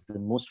shock as the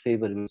most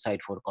favorable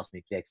site for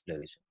cosmic ray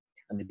acceleration,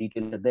 and the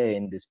details are there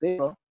in this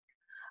paper.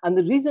 And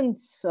the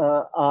reasons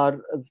are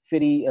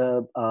very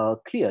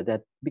clear,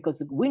 that because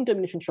the wind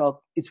termination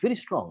shock is very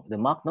strong, the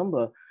Mach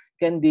number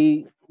can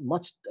be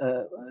much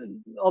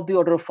of the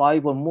order of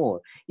 5 or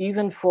more,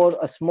 even for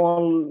a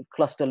small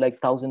cluster like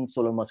 1,000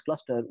 solar mass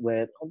cluster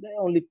where there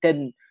are only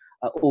 10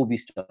 OB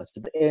stars.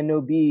 So the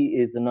NOB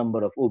is the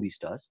number of OB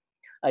stars.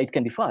 It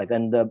can be 5,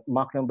 and the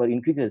Mach number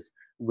increases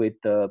with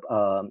the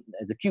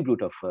cube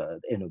root of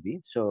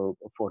NOB. So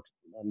for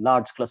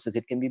large clusters,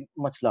 it can be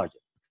much larger.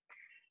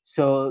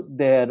 So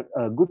they're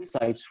good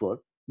sites for,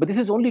 but this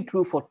is only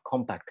true for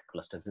compact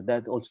clusters.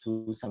 That's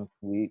also something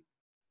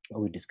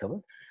we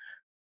discovered.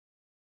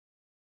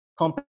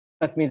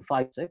 Compact means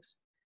 5, 6.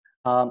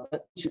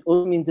 Which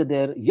also means that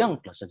they're young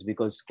clusters,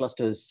 because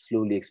clusters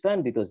slowly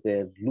expand because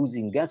they're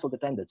losing gas all the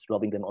time. That's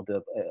robbing them of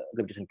the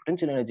gravitational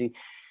potential energy.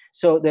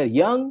 So they're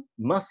young,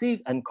 massive,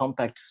 and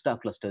compact star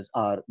clusters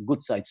are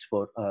good sites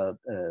for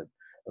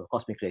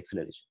cosmic ray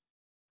acceleration.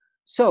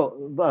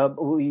 So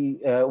we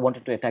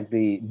wanted to attack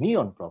the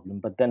neon problem,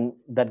 but then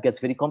that gets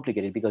very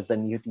complicated, because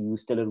then you have to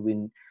use stellar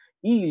wind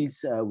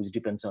yields, which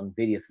depends on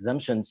various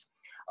assumptions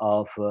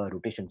of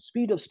rotation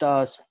speed of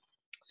stars.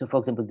 So for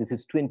example, this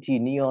is 20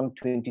 neon,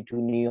 22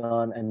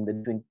 neon, and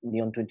the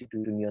neon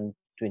 22 to neon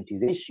 20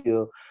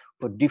 ratio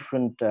for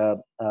different.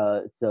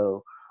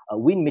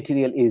 Wind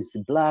material is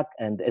black,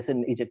 and the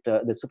SN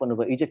ejector, the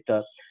supernova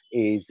ejector,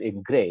 is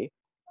in gray.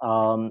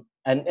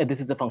 And this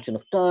is a function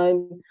of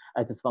time,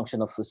 as a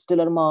function of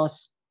stellar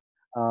mass.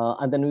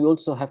 And then we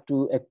also have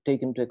to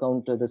take into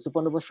account the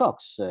supernova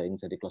shocks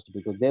inside a cluster,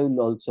 because they will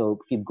also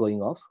keep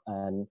going off,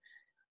 and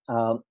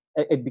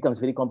it becomes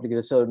very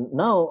complicated. So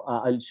now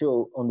I'll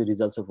show on the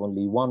results of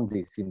only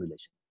one-day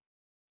simulation.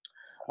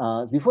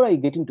 Before I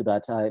get into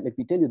that, let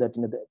me tell you that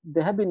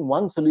there have been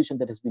one solution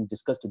that has been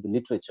discussed in the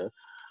literature,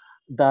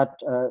 that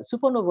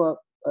supernova,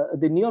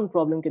 the neon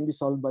problem can be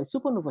solved by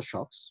supernova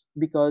shocks,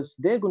 because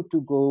they're going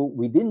to go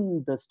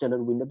within the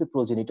stellar wind of the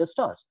progenitor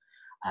stars.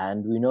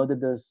 And we know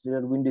that the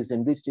stellar wind is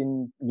enriched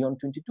in neon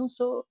 22,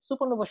 so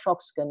supernova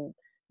shocks can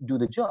do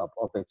the job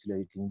of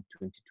accelerating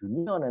 22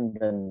 neon and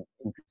then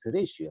increase the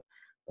ratio.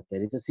 But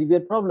there is a severe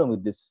problem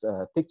with this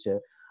picture,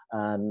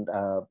 and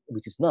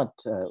which is not,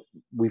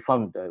 we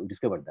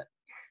discovered that.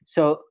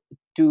 So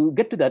to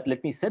get to that,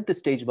 let me set the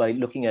stage by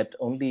looking at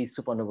only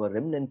supernova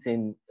remnants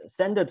in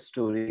standard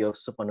story of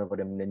supernova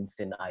remnants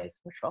in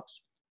ISM shocks.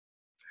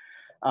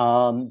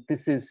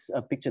 This is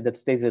a picture that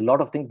states a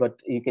lot of things, but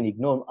you can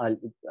ignore.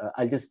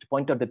 I'll just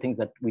point out the things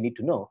that we need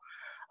to know.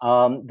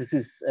 This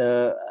is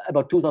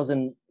about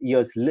 2,000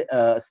 years,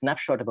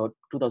 snapshot about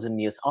 2,000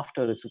 years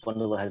after a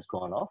supernova has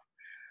gone off.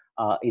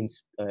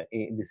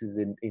 This is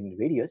in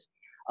radius.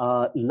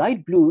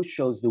 Light blue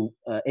shows the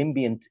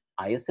ambient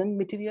ISM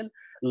material.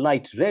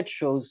 Light red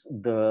shows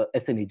the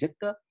SN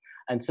ejector.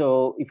 And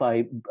so if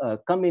I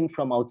come in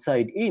from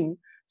outside in,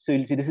 so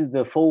you'll see this is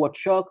the forward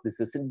shock, this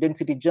is a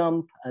density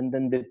jump, and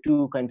then the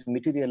two kinds of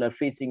material are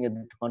facing at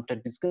the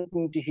contact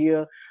discontinuity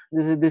here.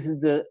 This is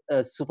the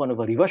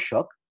supernova reverse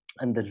shock,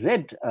 and the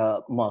red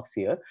marks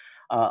here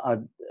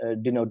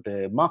denote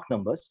the Mach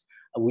numbers,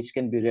 which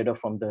can be read off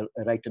from the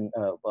right and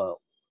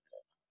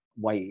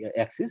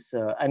y-axis,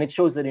 and it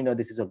shows that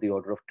this is of the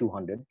order of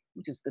 200,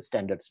 which is the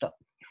standard stuff.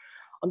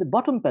 On the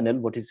bottom panel,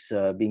 what is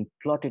being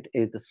plotted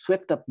is the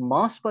swept up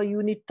mass per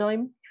unit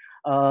time.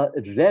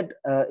 Red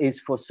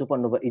is for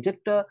supernova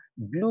ejector,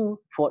 blue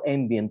for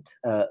ambient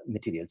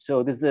material.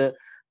 So this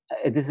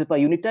is per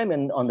unit time,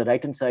 and on the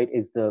right hand side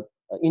is the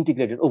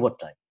integrated over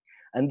time.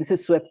 And this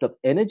is swept up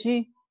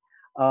energy,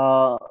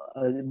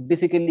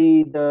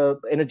 basically the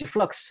energy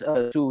flux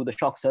through the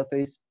shock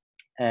surface.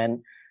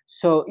 And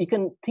so you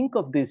can think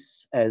of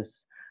this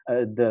as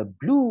the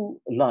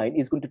blue line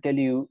is going to tell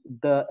you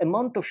the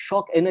amount of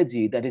shock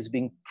energy that is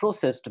being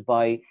processed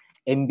by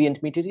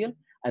ambient material,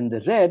 and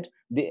the red,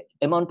 the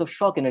amount of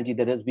shock energy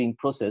that is being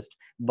processed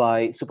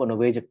by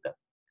supernova ejector.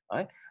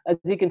 Right? As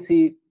you can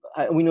see,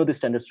 we know the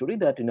standard story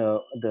that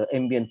the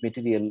ambient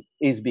material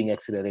is being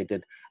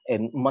accelerated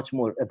in much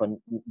more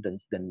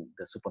abundance than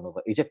the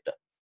supernova ejector.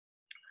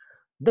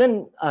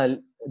 Then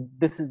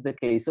this is the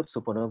case of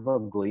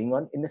supernova going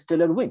on in a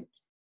stellar wind.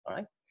 All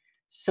right.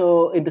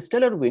 So in the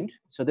stellar wind,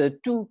 so there are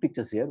two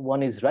pictures here.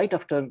 One is right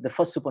after the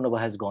first supernova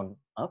has gone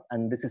up,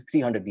 and this is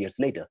 300 years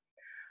later.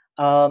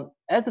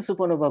 As the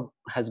supernova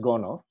has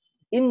gone off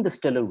in the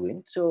stellar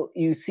wind, so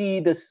you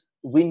see this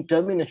wind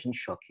termination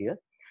shock here.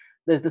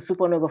 There's the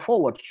supernova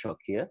forward shock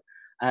here,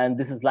 and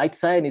this is light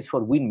cyan is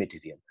for wind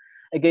material.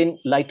 Again,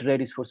 light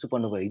red is for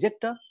supernova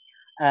ejector,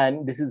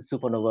 and this is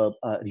supernova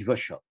reverse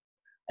shock.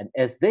 And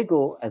as they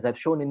go, as I've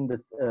shown in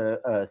this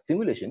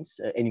simulations,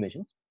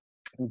 animations,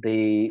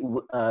 the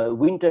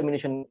wind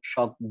termination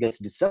shock gets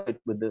disrupted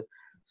with the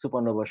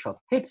supernova shock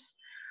hits.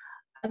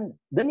 And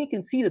then you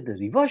can see that the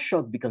reverse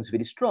shock becomes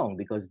very strong,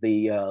 because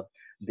the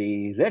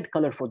red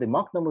color for the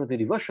Mach number of the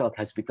reverse shock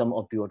has become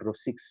of the order of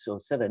 6 or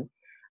 7,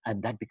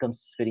 and that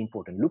becomes very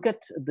important. Look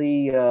at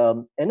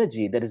the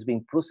energy that is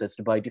being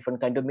processed by different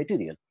kind of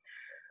material.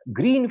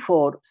 Green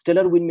for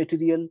stellar wind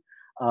material,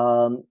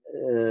 um,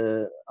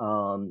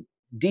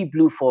 deep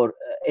blue for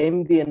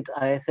ambient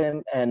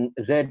ISM, and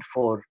red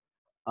for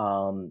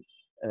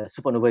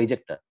supernova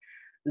ejecta.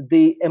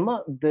 The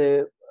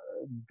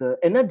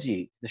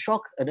energy, the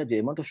shock energy,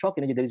 amount of shock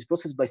energy that is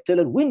processed by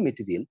stellar wind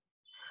material,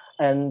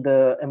 and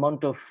the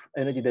amount of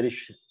energy that is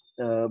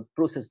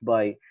processed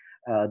by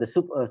the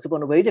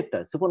supernova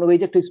ejecta. Supernova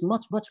ejecta is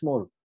much, much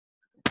more.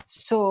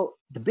 So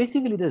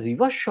basically, the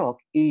reverse shock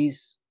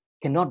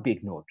cannot be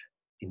ignored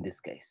in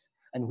this case,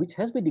 and which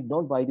has been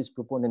ignored by these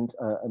proponent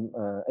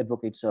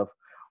advocates of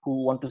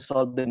who want to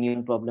solve the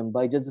neon problem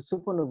by just the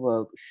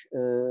supernova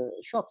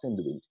shocks in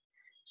the wind.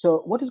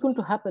 So what is going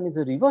to happen is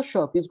a reverse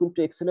shock is going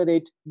to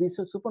accelerate this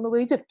supernova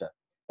ejecta,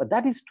 but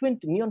that is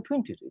neon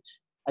 20 rich,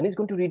 and it's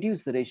going to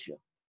reduce the ratio.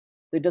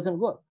 So it doesn't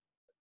work.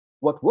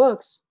 What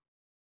works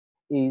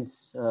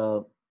is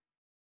the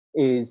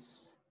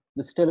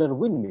stellar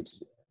wind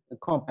material, the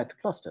compact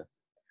cluster,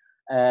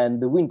 and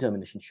the wind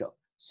termination shock.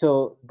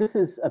 So this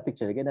is a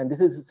picture again, and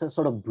this is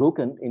sort of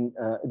broken in,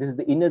 this is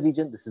the inner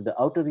region, this is the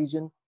outer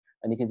region,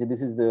 and you can see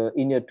this is the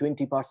inner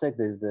 20 parsec,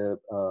 this is the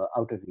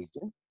outer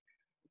region.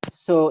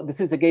 So this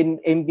is again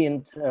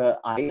ambient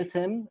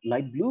ISM,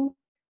 light blue,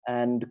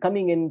 and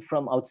coming in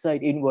from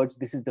outside inwards,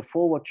 this is the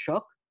forward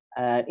shock.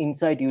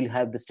 Inside you will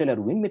have the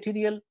stellar wind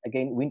material,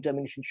 again wind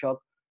termination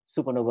shock,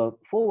 supernova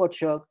forward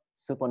shock,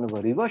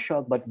 supernova reverse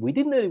shock. But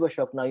within the reverse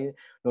shock now you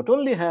not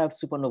only have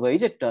supernova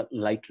ejecta,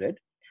 light red,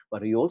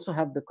 but you also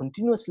have the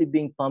continuously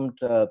being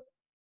pumped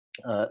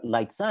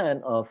light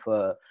cyan of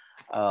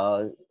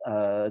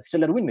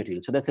stellar wind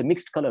material. So that's a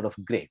mixed color of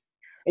gray.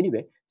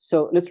 Anyway,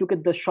 so let's look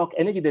at the shock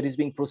energy that is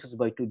being processed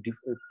by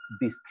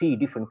these 3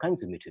 different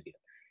kinds of material.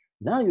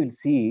 Now you will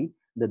see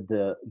that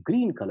the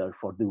green color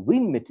for the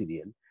wind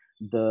material,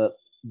 the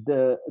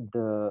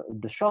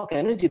shock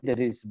energy that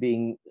is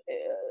being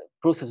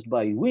processed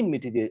by wind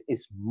material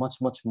is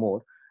much, much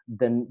more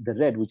than the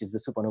red, which is the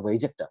supernova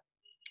ejecta,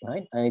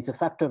 right? And it's a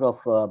factor of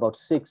about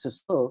 6 or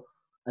so,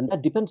 and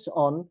that depends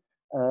on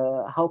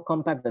how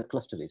compact that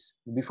cluster is.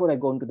 Before I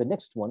go into the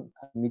next one,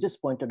 we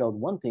just pointed out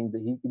one thing,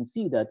 that you can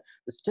see that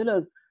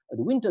the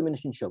wind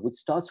termination shock, which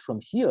starts from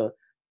here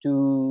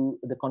to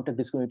the contact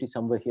discontinuity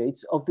somewhere here,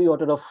 it's of the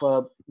order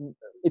of,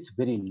 it's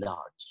very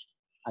large.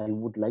 I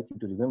would like you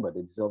to remember that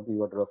it's of the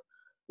order of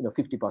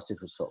 50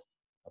 parsecs or so.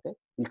 Okay,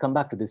 we'll come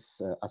back to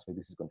this aspect.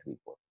 This is going to be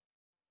important.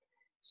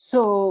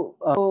 So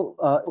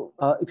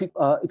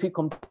if we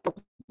compare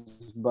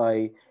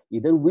by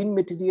either wind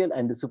material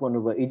and the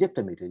supernova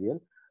ejecta material,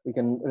 we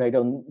can write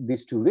down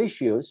these 2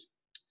 ratios.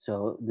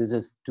 So this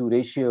is 2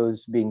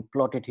 ratios being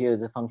plotted here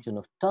as a function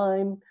of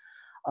time.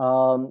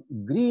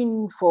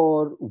 Green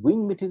for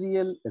wind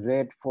material,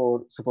 red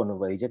for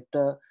supernova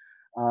ejecta,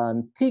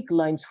 and thick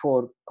lines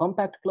for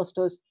compact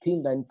clusters,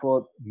 thin line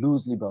for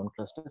loosely bound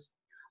clusters.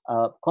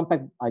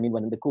 Compact, I mean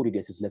when the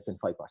co-radius is less than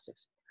 5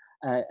 parsecs.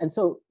 And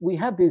so we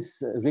have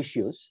these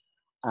ratios,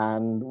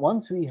 and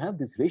once we have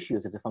these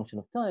ratios as a function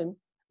of time,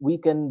 we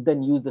can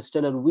then use the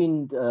stellar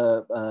wind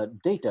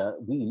data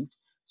wield.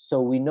 So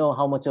we know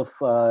how much of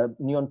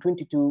neon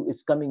 22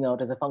 is coming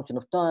out as a function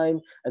of time,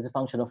 as a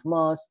function of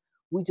mass.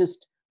 We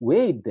just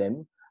weight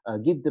them,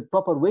 give the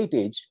proper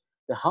weightage,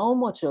 how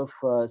much of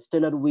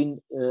stellar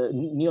wind,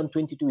 neon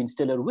 22 in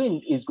stellar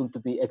wind is going to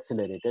be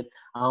accelerated,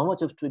 how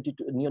much of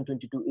neon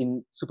 22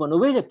 in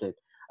supernova ejected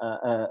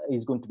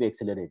is going to be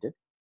accelerated.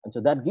 And so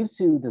that gives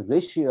you the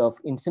ratio of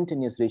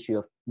instantaneous ratio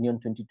of neon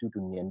 22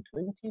 to neon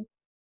 20.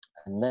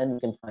 And then we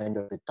can find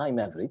out the time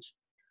average.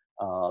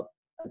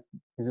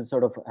 This is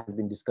sort of has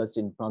been discussed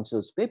in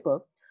Franco's paper.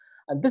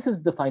 And this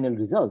is the final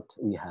result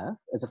we have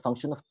as a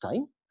function of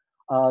time.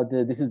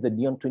 This is the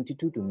neon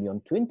 22 to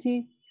neon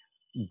 20.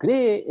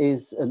 Gray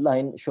is a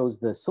line shows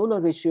the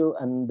solar ratio,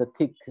 and the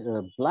thick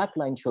black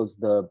line shows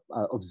the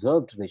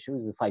observed ratio,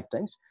 is 5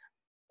 times.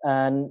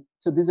 And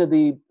so these are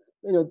the,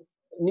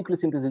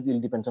 nucleosynthesis will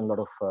depends on a lot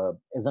of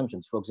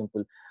assumptions. For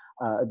example,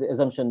 the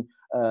assumption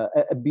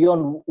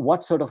beyond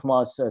what sort of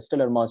mass,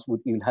 stellar mass,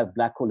 you'll have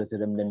black hole as a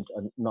remnant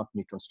and not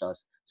neutron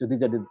stars. So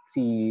these are the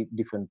 3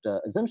 different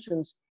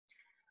assumptions.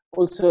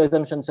 Also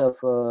assumptions of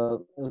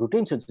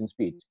rotations in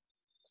speed.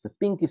 So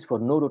pink is for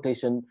no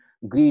rotation,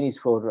 green is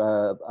for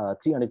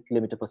 300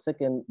 kilometer per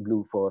second,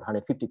 blue for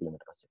 150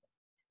 kilometer per second.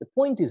 The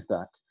point is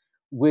that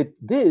with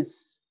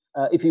this,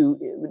 if you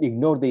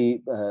ignore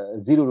the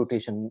 0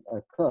 rotation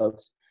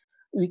curves,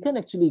 we can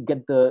actually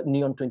get the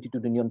neon 22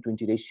 to neon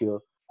 20 ratio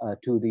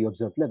to the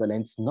observed level,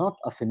 and it's not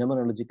a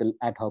phenomenological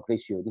ad hoc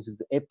ratio. This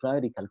is a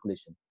priori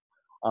calculation.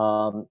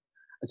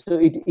 So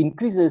it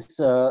increases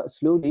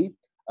slowly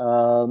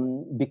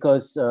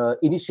because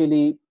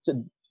initially,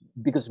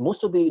 because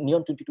most of the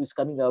neon 22 is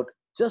coming out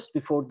just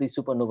before the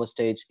supernova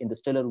stage in the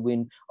stellar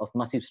wind of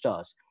massive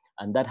stars,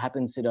 and that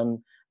happens around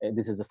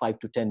This is a 5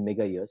 to 10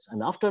 mega years.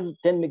 And after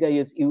 10 mega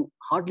years, you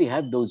hardly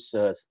have those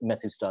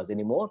massive stars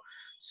anymore.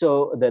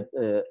 So that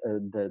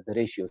the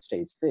ratio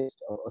stays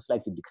fixed or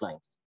slightly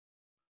declines.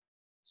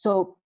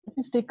 So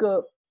let's take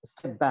a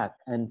step back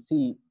and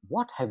see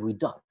what have we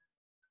done.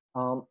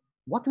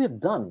 What we have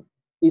done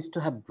is to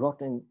have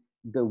brought in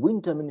the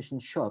wind termination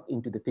shock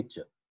into the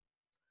picture.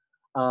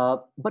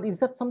 But is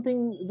that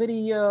something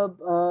very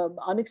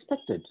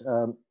unexpected?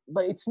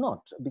 But it's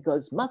not,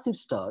 because massive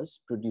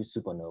stars produce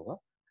supernova,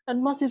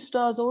 and massive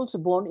stars are also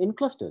born in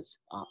clusters.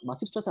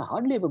 Massive stars are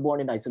hardly ever born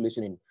in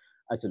isolation.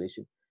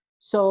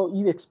 So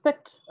you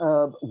expect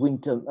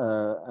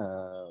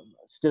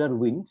stellar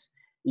winds.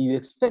 You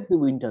expect the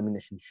wind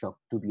termination shock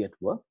to be at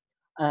work.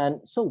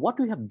 And so what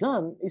we have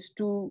done is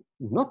to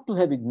not to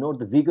have ignored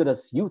the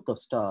vigorous youth of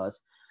stars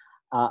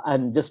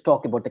and just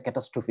talk about the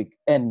catastrophic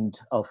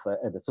end of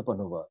the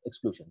supernova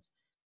explosions.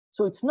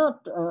 So it's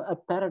not a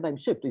paradigm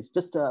shift. It's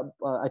just,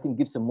 I think,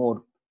 gives a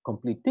more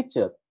complete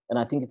picture. And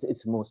I think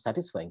it's a more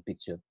satisfying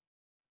picture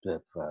to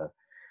have.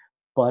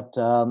 But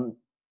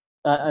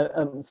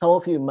some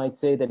of you might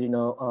say that,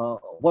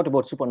 what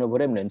about supernova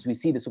remnants? We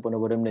see the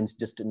supernova remnants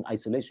just in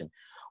isolation.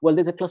 Well,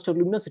 there's a cluster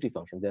luminosity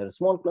function. There are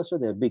small clusters,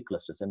 there are big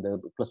clusters, and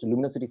the cluster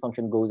luminosity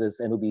function goes as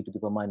NOB to the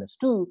power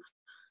 -2.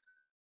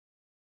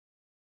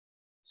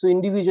 So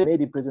individual may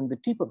represent the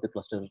tip of the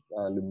cluster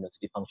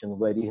luminosity function,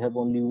 where you have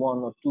only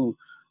one or two,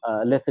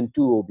 less than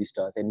 2 OB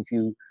stars. And if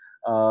you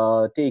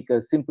take a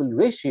simple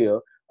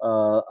ratio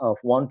of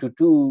 1 to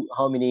 2,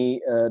 how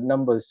many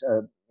numbers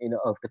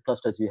of the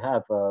clusters you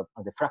have,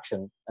 the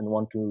fraction, and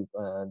 1 to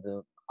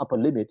the upper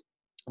limit,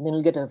 and then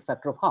you'll get a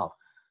factor of half,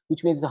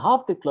 which means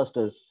half the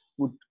clusters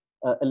would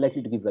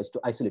likely to give rise to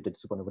isolated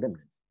supernova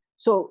remnants.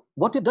 So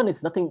what you've done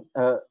is nothing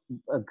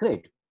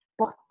great,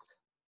 but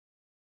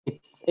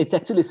it's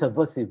actually a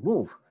subversive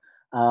move,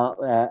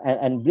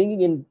 and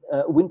bringing in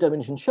wind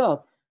termination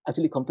shock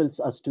actually compels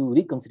us to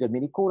reconsider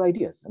many core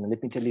ideas. And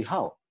let me tell you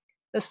how.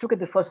 Let's look at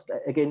the first,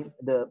 again,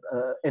 the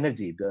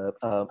energy, the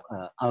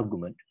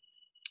argument.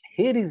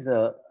 Here is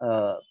a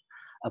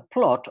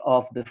plot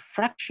of the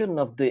fraction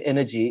of the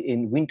energy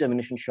in wind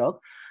termination shock.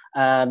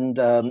 And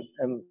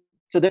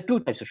so there are two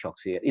types of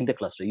shocks here in the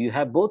cluster. You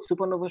have both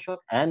supernova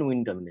shock and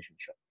wind termination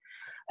shock,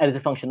 and as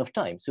a function of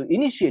time. So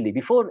initially,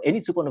 before any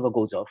supernova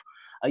goes off,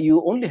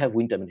 you only have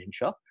wind termination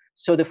shock.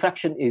 So the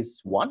fraction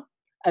is 1.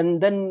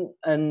 And then,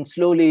 and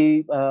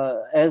slowly,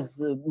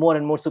 as more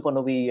and more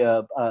supernovae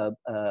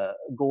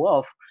go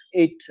off,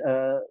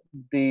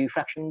 the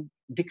fraction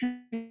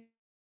decreases.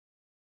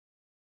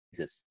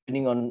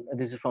 Depending on,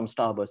 this is from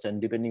Starburst,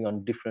 and depending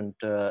on different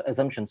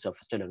assumptions of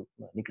stellar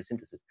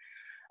nucleosynthesis,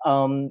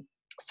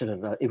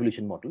 stellar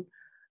evolution model.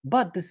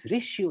 But this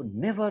ratio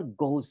never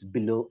goes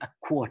below a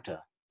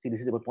quarter. See,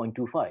 this is about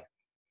 0.25.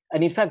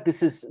 And in fact,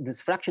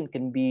 this fraction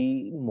can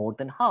be more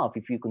than half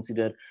if you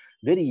consider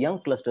very young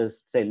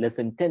clusters, say less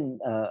than 10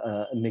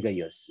 mega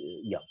years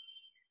young.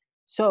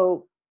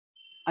 So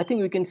I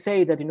think we can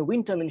say that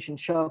wind termination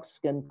shocks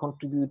can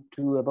contribute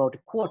to about a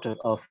quarter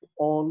of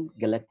all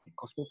galactic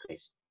cosmic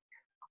rays.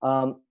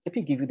 Let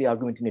me give you the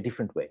argument in a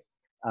different way.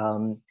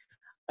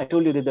 I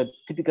told you that the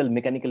typical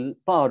mechanical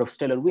power of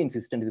stellar winds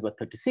is 10 to the power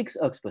 36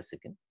 ergs per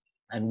second.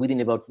 And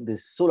within about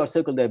this solar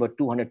circle, there are about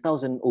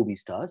 200,000 OB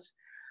stars.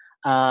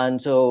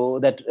 And so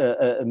that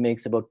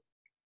makes about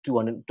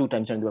 2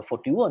 times 10 to the power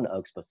 41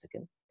 ergs per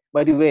second.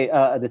 By the way,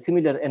 the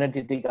similar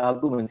energetic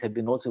arguments have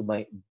been also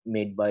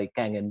made by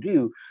Kang and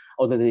Ryu,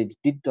 although they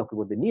did talk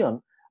about the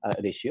neon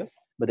ratio,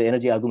 but the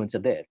energy arguments are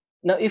there.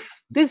 Now, if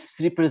this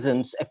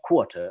represents a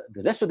quarter,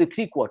 the rest of the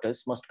 3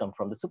 quarters must come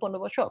from the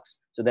supernova shocks.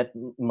 So that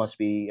must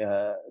be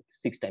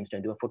 6 times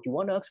 10 to the power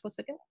 41 ergs per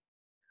second.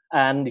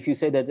 And if you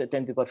say that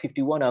 10 to the power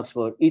 51 ergs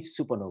for each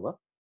supernova,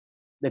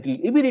 that will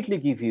immediately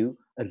give you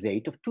a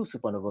rate of 2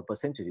 supernova per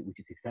century, which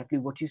is exactly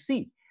what you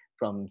see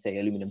from, say,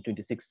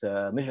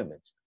 aluminum-26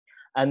 measurements.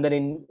 And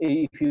then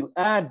if you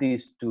add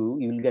these two,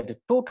 you will get a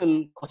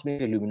total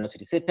cosmic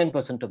luminosity. Say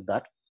 10% of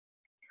that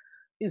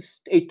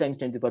is 8 times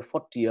 10 to the power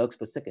 40 ergs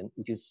per second,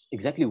 which is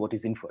exactly what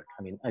is inferred.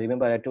 I mean, I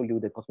remember I told you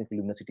the cosmic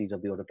luminosity is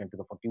of the order of 10 to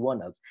the 41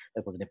 ergs.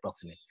 That was an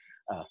approximate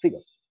figure.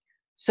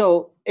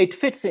 So it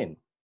fits in,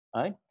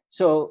 right?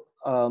 So,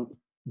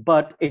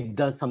 but it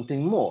does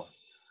something more.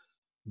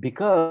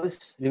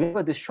 Because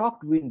remember, the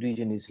shocked wind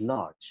region is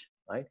large,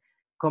 right?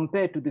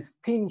 Compared to this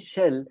thin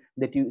shell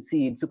that you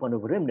see in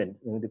supernova remnant,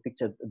 the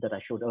picture that I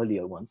showed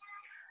earlier once.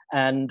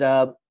 And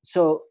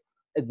so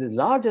the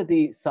larger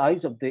the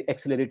size of the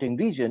accelerating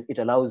region, it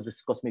allows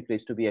this cosmic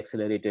rays to be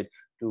accelerated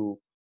to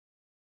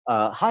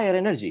higher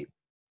energy.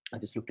 I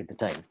just looked at the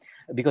time.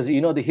 Because,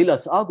 the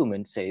Hillas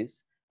argument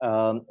says,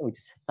 which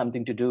is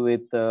something to do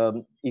with,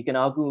 you can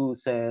argue,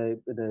 say,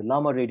 the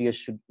Lama radius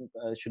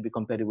should be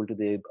comparable to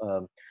the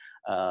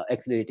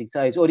accelerating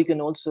size, or you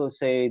can also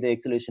say the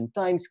acceleration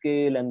time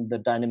scale and the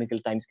dynamical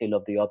time scale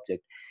of the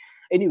object.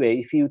 Anyway,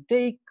 if you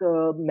take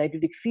a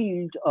magnetic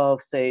field of,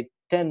 say,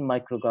 10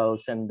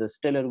 microgauss and the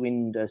stellar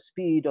wind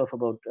speed of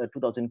about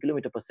 2000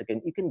 kilometers per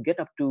second, you can get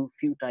up to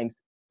few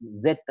times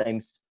Z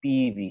times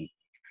PV.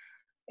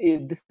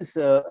 This is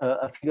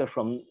a figure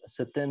from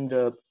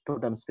Satyendra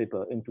Thodam's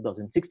paper in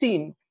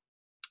 2016,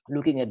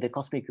 looking at the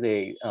cosmic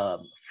ray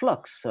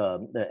flux,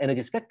 the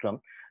energy spectrum.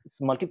 It's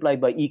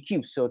multiplied by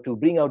EQ, so to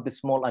bring out the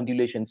small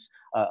undulations,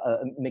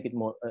 make it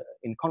more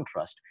in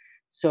contrast.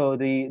 So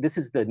this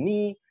is the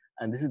knee,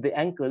 and this is the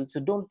ankle. So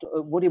don't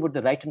worry about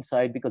the right hand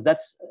side, because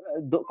that's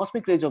the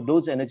cosmic rays of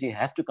those energy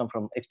has to come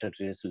from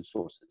extraterrestrial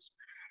sources.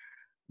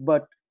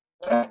 But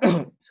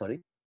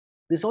sorry,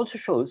 this also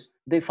shows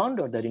they found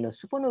out that in a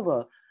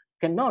supernova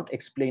cannot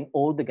explain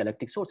all the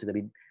galactic sources. I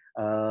mean,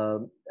 uh,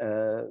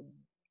 uh,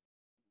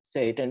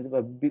 say it,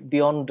 and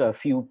beyond a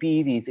few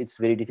PeVs, it's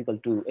very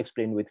difficult to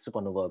explain with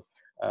supernova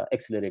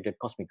accelerated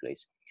cosmic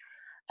rays.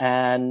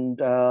 And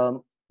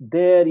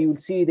there you will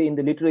see in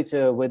the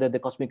literature whether the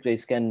cosmic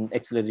rays can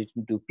accelerate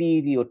into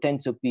PeV or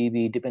tens of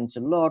PeV, depends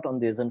a lot on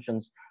the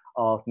assumptions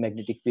of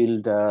magnetic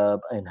field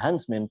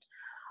enhancement.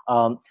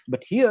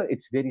 But here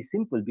it's very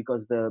simple,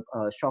 because the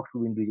shocked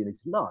wind region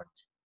is large,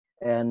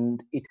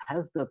 and it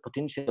has the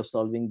potential of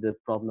solving the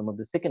problem of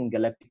the second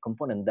galactic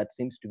component that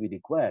seems to be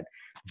required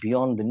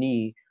beyond the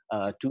knee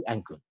to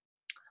ankle.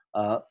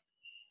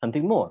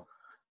 Something more.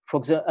 For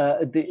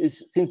example,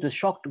 since the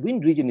shocked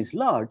wind region is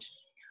large,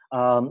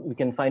 we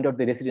can find out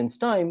the residence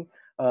time.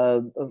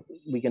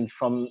 We can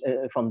from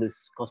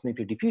this cosmic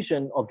ray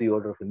diffusion of the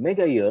order of a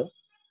mega year,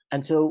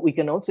 and so we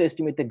can also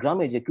estimate the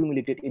grammage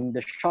accumulated in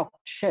the shocked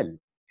shell,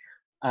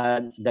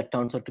 and that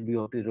turns out to be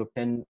of the order of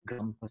 10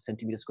 gram per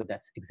centimeter square.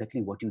 That's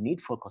exactly what you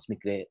need for cosmic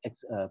ray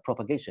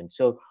propagation.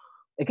 So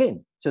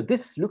again, so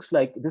this looks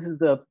like this is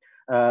the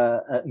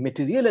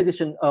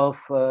materialization of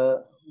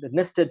the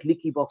nested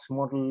leaky box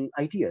model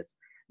ideas,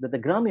 that the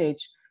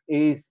grammage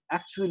is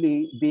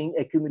actually being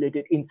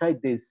accumulated inside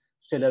this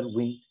stellar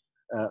wind,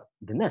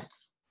 the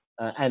nests.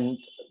 And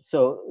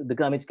so the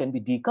grammage can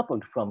be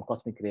decoupled from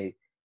cosmic ray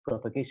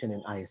propagation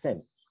in ISM.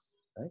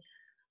 Right?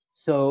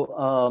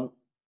 So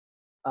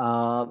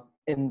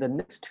in the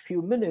next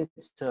few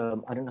minutes,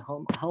 I don't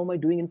know how am I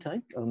doing in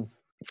time?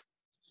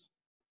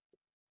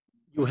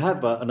 You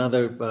have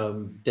another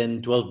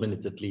 10, 12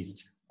 minutes at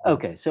least.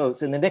 Okay, so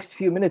in the next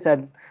few minutes,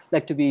 I'd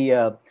like to be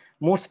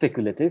more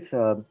speculative.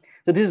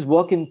 So this is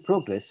work in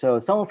progress. So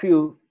some of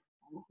you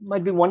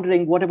might be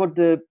wondering, what about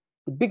the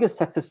biggest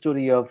success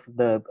story of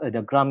the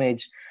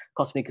grammage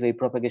cosmic ray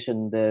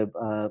propagation,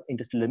 the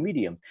interstellar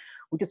medium,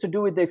 which is to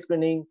do with the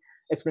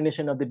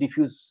explanation of the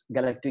diffuse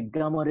galactic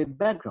gamma ray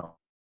background.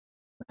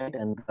 Right?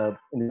 And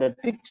in that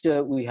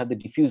picture, we have the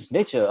diffuse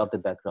nature of the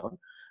background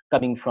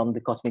coming from the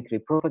cosmic ray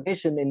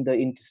propagation in the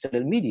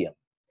interstellar medium.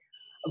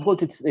 Of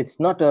course, it's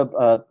not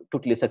a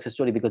totally a success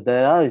story, because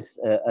there is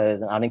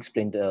an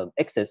unexplained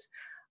excess.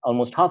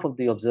 Almost half of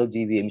the observed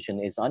GeV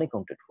emission is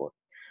unaccounted for.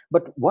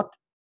 But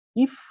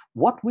if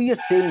what we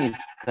are saying is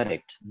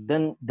correct,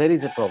 then there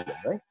is a problem,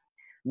 right?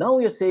 Now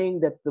we are saying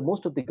that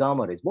most of the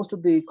gamma rays, most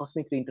of the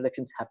cosmic ray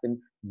interactions happen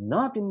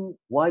not in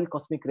while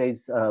cosmic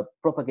rays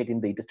propagate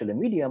in the interstellar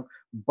medium,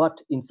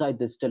 but inside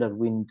the stellar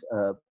wind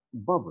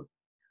bubble.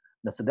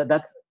 Now, so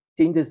that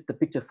changes the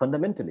picture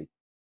fundamentally.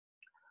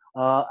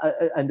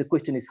 And the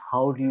question is,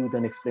 how do you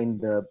then explain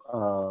the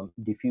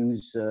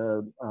diffuse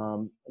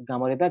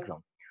gamma ray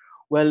background?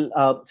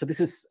 Well, so this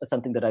is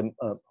something that I'm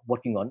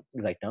working on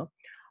right now.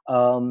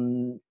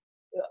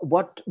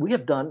 What we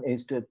have done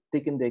is to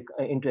take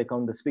into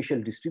account the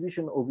spatial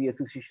distribution OV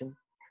association,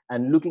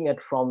 and looking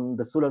at from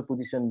the solar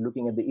position,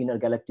 looking at the inner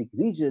galactic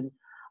region,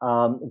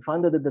 we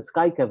found out that the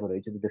sky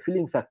coverage, the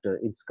filling factor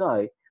in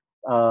sky,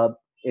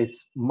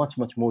 is much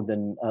more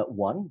than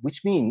 1,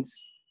 which means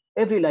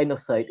every line of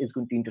sight is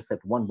going to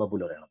intercept one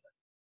bubble or another.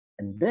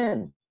 And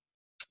then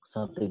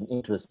something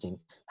interesting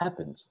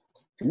happens.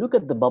 If you look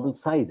at the bubble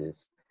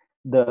sizes,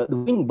 the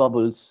wind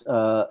bubbles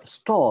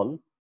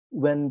stall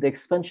when the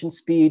expansion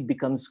speed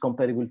becomes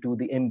comparable to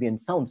the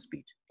ambient sound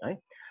speed, right?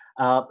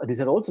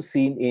 These are also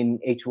seen in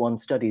H1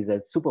 studies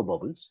as super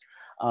bubbles.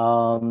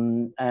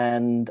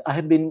 And I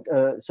have been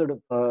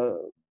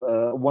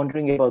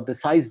wondering about the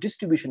size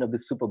distribution of the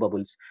super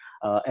bubbles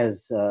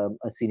as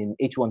seen in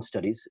H1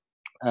 studies.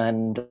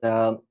 And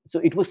so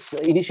it was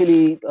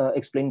initially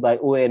explained by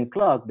OA and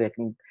Clark back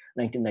in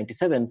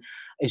 1997,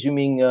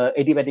 assuming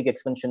adiabatic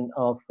expansion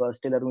of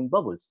stellar wind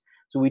bubbles.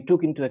 So we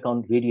took into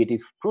account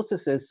radiative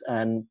processes,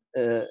 and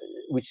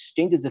which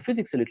changes the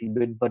physics a little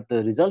bit, but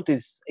the result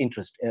is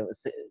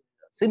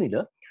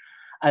similar.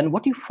 And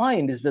what you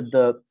find is that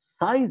the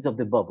size of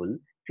the bubble,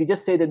 if you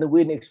just say that the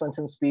wind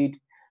expansion speed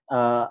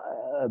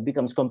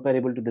becomes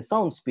comparable to the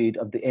sound speed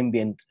of the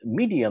ambient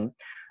medium,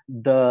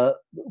 the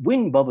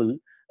wind bubble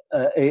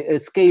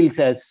scales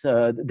as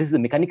this is the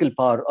mechanical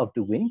power of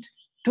the wind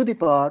to the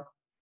power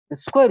the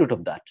square root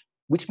of that,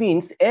 which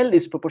means L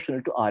is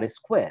proportional to RS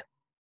square.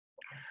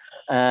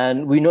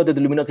 And we know that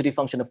the luminosity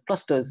function of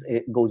clusters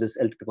goes as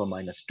L to the power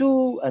minus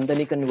 2, and then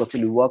you can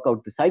actually work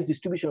out the size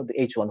distribution of the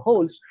H1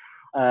 holes,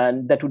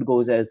 and that would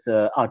go as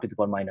R to the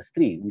power minus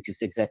 3, which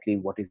is exactly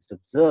what is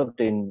observed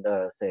in,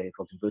 say,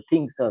 for example,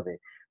 Thing survey.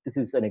 This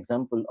is an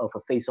example of a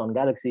face-on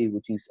galaxy,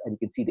 which is, and you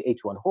can see the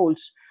H1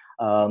 holes.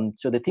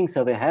 So the Thing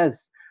survey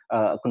has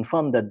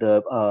confirmed that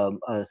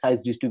the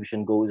size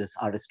distribution goes as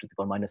rs to the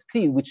power minus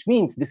 3, which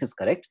means this is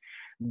correct.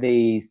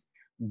 The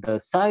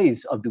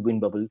size of the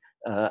wind bubble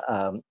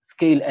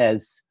scale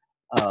as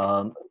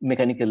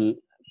mechanical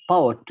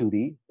power to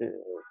the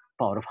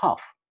power of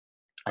half.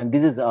 And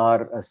this is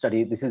our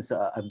study. This is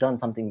I've done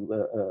something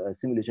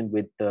simulation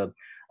with a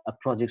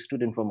project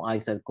student from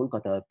IUCAA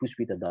Kolkata,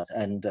 Pushpita Das,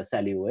 and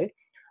Sally Oe.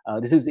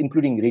 This is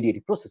including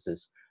radiative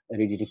processes,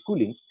 radiative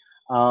cooling,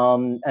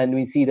 and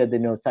we see that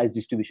the size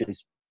distribution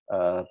is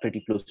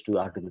pretty close to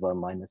r to the power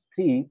minus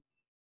 3.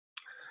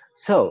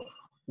 So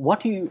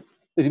what you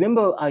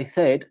remember, I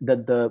said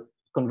that the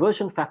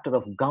conversion factor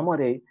of gamma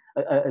ray,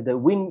 the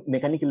wind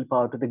mechanical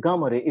power to the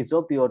gamma ray, is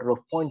of the order of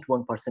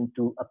 0.1%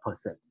 to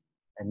 1%.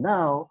 And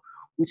now,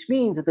 which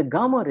means that the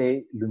gamma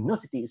ray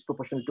luminosity is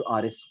proportional to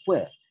Rs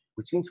square,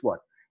 which means what?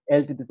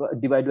 L to the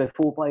divided by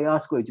 4 pi r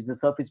square, which is the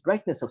surface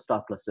brightness of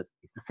star clusters,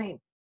 is the same.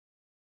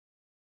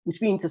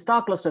 Which means a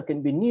star cluster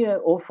can be near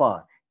or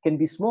far, can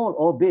be small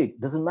or big,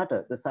 doesn't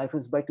matter. The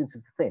surface brightness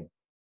is the same.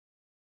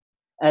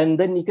 And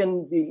then you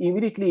can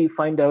immediately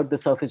find out the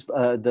surface,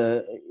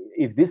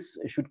 if this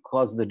should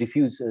cause the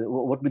diffuse,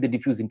 what would be the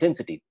diffuse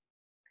intensity?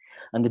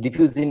 And the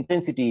diffuse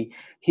intensity,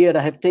 here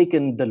I have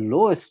taken the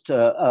lowest,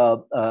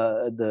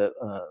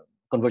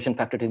 conversion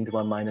factor 10 to the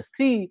power minus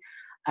 3,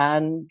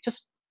 and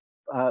just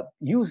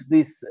use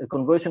this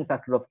conversion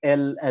factor of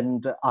L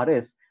and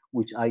Rs,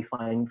 which I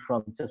find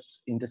from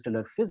just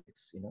interstellar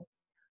physics,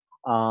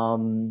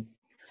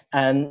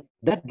 and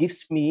that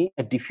gives me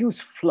a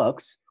diffuse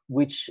flux,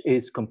 which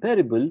is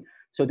comparable.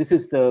 So this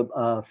is the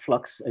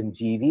flux in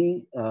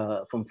GV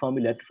from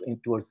Fermi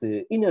towards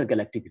the inner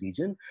galactic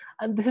region,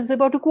 and this is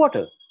about a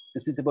quarter.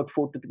 This is about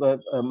 4 to the power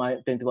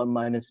 10 to the power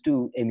minus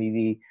 2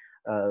 MeV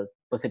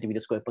per centimeter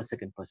square per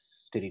second per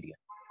steradian.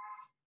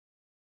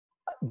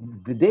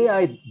 The day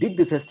I did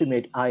this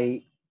estimate,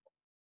 I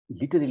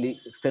literally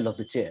fell off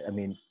the chair. I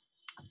mean,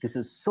 this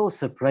is so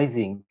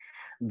surprising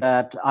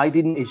that I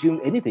didn't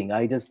assume anything.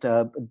 I just,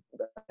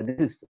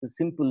 this is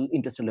simple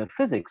interstellar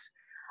physics.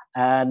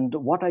 And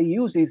what I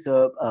use is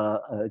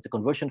a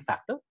conversion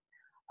factor.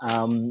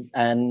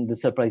 And the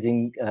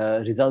surprising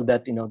result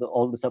that,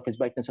 all the surface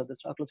brightness of the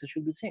star cluster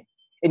should be the same.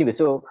 Anyway,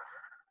 so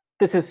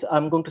this is,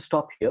 I'm going to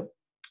stop here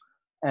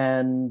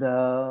and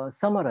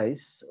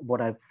summarize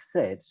what I've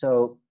said.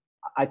 So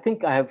I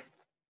think I've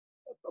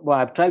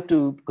tried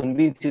to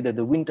convince you that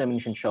the wind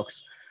termination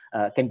shocks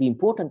can be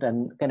important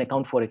and can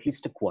account for at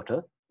least a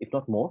quarter, if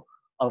not more,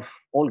 of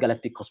all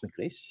galactic cosmic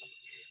rays.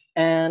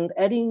 And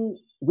adding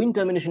wind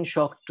termination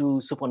shock to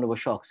supernova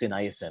shocks in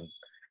ISM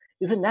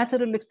is a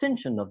natural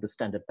extension of the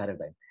standard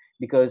paradigm,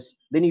 because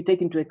then you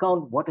take into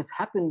account what has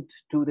happened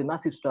to the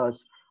massive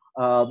stars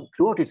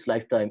throughout its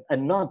lifetime,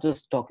 and not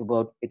just talk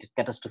about its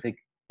catastrophic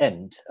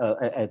end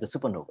as a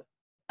supernova.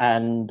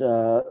 And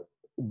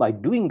by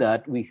doing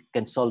that, we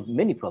can solve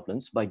many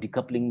problems by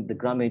decoupling the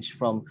grammage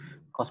from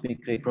cosmic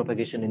ray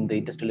propagation in the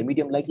interstellar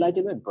medium, like light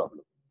event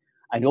problem.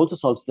 And it also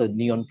solves the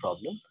neon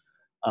problem,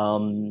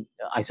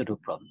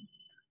 isotope problem,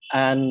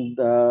 and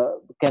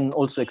can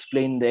also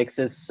explain the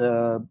excess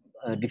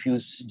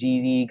diffuse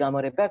GV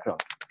gamma ray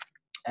background,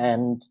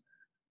 and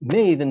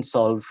may even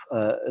solve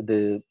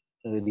the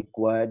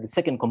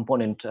second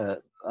component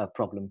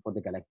problem for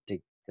the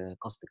galactic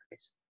cosmic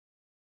rays.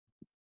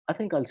 I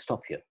think I'll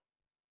stop here.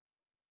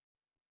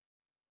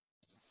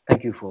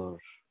 Thank you for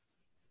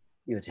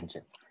your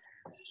attention.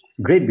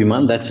 Great,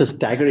 Biman. That's a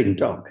staggering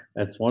talk.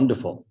 That's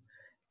wonderful.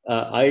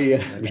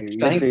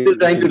 Still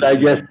trying to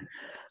digest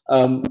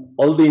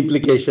all the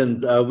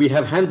implications. We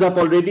have hands up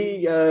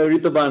already.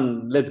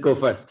 Rituban, let's go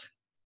first.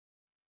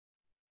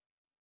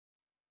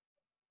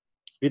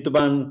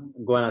 Rituban,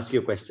 go and ask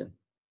your question.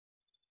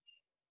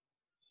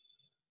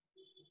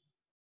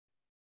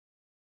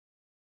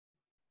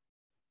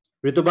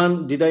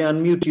 Rituban, did I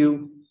unmute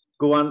you?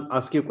 Go on,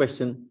 ask your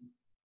question.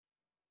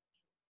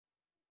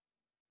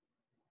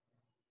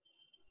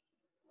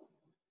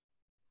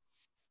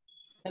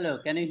 Hello,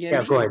 can you hear me?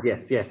 Yeah, go ahead.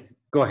 Yes,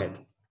 go ahead.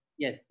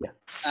 Yes.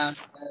 Yeah.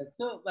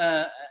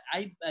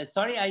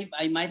 Sorry,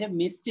 I might have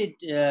missed it.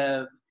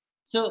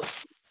 So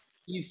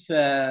if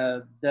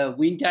the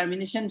wind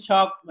termination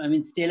shock, I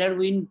mean, stellar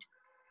wind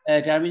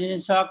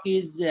termination shock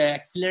is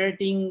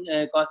accelerating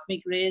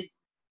cosmic rays,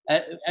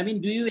 I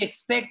mean, do you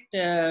expect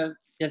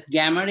just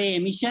gamma ray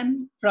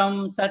emission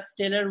from such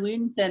stellar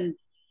winds? And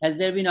has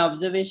there been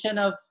observation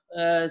of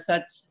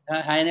such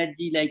high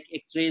energy like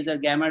X-rays or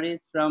gamma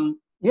rays from?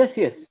 Yes.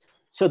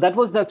 So that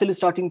was the actually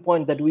starting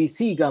point, that we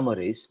see gamma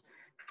rays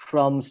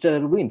from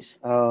stellar winds,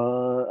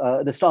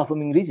 the star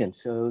forming region.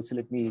 So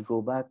let me go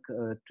back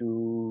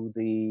to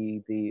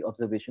the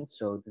observations.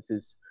 So this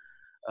is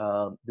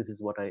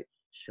what I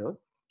showed.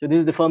 So this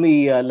is the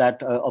Fermi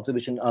lat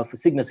observation of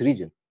Cygnus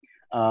region.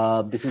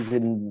 This is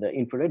in the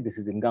infrared. This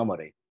is in gamma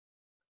ray.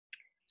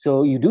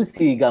 So you do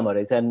see gamma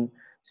rays, and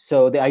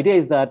so the idea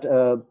is that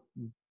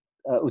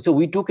so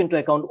we took into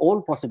account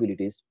all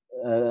possibilities,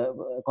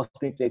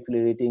 cosmic ray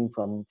accelerating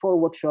from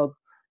forward shock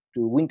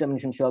to wind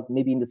termination shock,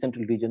 maybe in the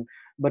central region.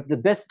 But the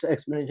best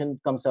explanation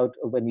comes out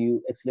when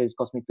you accelerate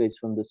cosmic rays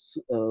from the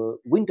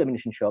wind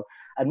termination shock,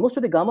 and most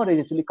of the gamma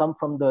rays actually come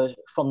from the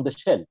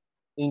shell,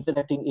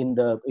 interacting in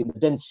the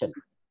dense shell.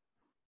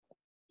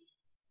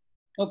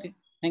 Okay,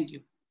 thank you.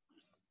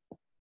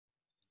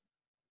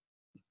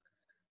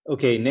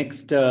 Okay,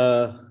 next,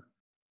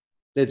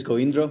 let's go,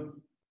 Indra.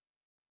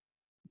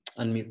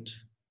 Unmute.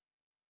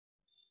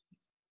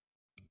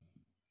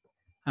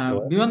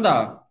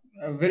 Biman,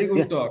 very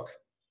good talk.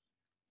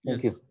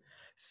 Thank you.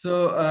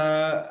 So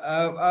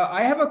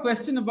I have a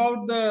question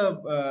about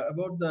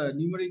the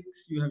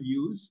numerics you have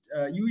used.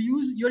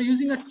 You're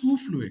using a two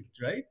fluid,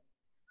 right?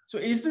 So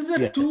is this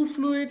a two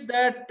fluid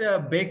that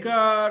Baker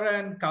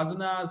and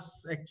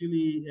Kazanas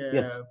actually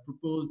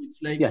proposed?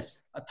 It's like a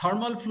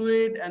thermal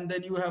fluid, and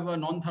then you have a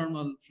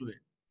non-thermal fluid.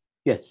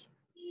 Yes.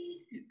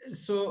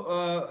 So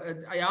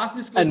I asked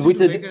this question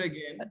to Baker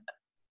again.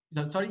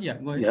 No, sorry, yeah,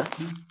 go ahead,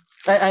 please.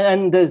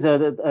 And there's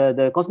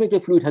the cosmic ray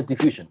fluid has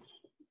diffusion.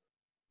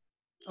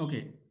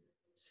 Okay.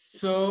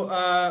 So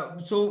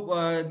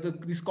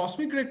this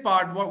cosmic ray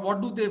part,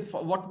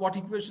 what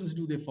equations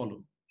do they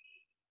follow?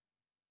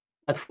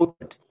 At 4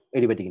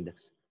 adiabatic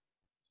index.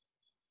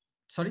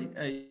 Sorry,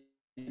 the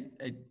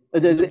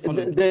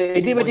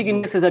adiabatic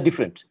indexes are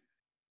different.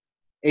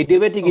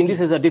 Adiabatic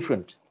indices are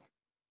different.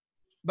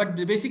 But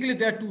basically,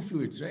 there are two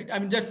fluids, right? I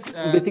mean, just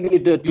basically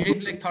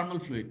behave like thermal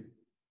fluid.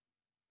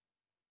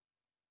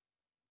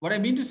 What I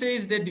mean to say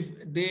is that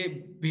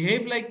they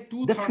behave like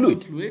two thermal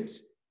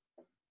fluids,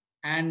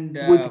 and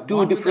with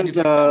two different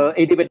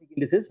adiabatic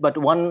indices, but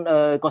one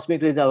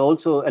cosmic rays are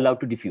also allowed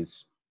to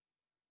diffuse.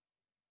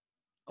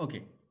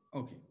 Okay.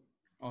 Okay.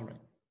 All right.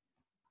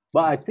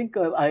 But I think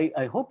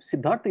I hope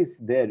Siddharth is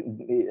there.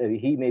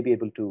 He may be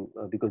able to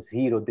because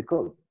he wrote the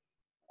code.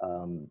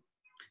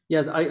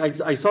 Yes,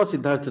 I saw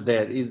Siddharth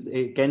there.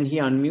 Can he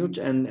unmute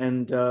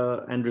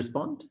and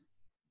respond?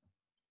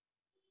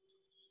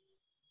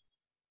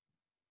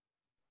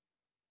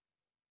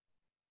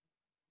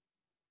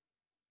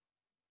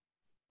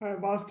 I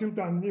have asked him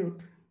to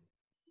unmute.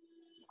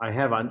 I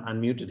have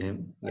unmuted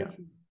him. Yeah.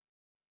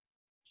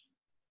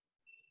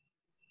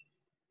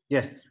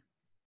 Yes.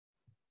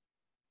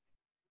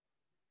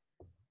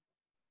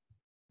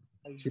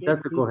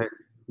 Siddharth, go ahead.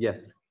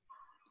 Yes.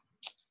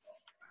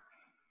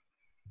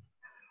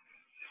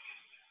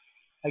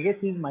 I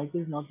guess his mic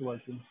is not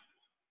working.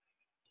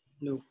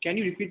 No. Can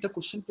you repeat the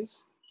question,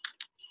 please?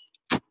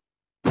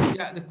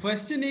 Yeah, the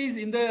question is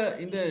in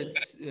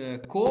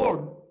the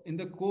code. In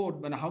the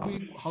code, but how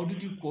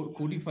did you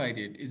codify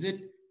it? Is it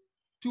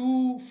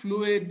two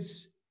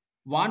fluids,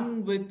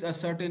 one with a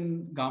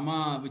certain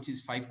gamma, which is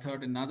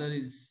 5/3, another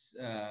is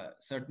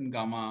certain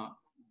gamma,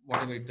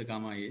 whatever the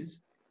gamma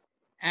is,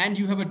 and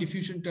you have a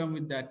diffusion term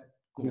with that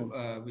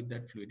with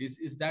that fluid?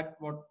 Is that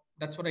what?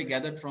 That's what I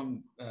gathered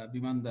from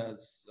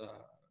Biman's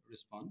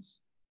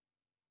response.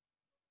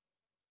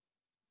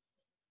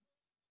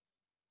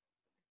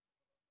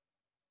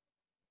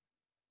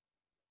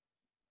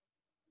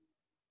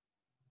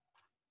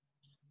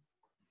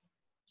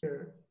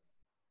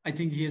 I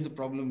think he has a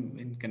problem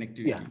in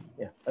connectivity.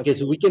 Okay,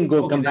 so we can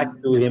come back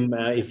to him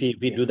if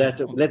we do that.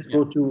 Let's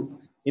go to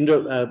Indra.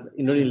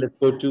 Let's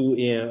go to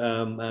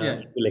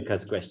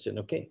Indulekha's question.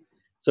 Okay,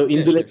 so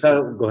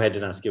Indulekha, go ahead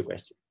and ask your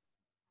question.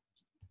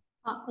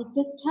 I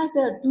just had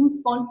two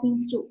small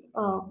things to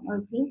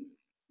say.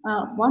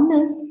 One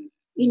is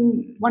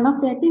in one of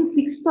the, I think,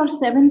 6th or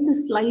 7th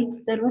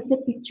slides, there was a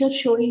picture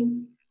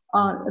showing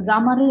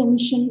gamma ray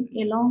emission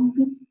along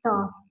with,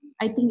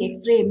 I think,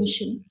 X-ray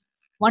emission.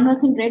 One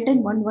was in red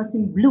and one was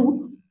in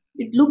blue.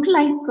 It looked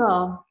like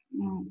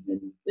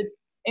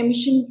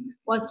emission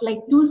was like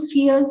two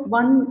spheres,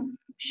 one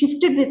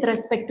shifted with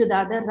respect to the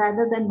other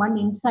rather than one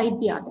inside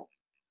the other.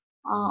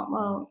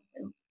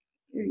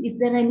 Is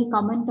there any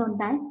comment on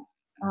that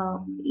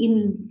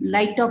in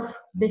light of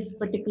this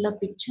particular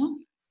picture?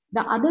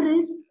 The other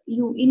is,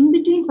 you in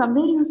between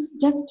somewhere you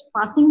just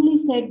passingly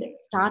said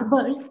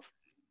starburst.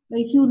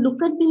 If you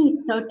look at the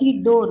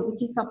 30 door,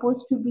 which is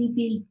supposed to be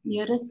the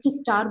nearest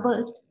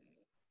starburst,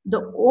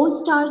 the O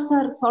stars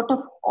are sort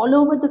of all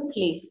over the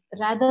place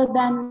rather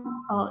than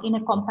in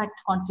a compact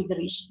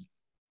configuration.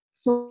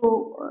 So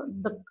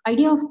the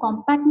idea of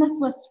compactness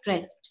was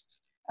stressed.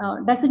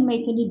 Does it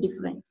make any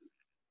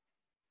difference?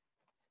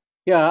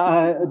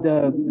 Yeah,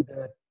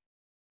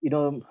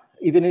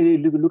 even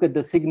if you look at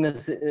the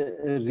Cygnus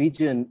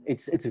region,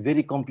 it's a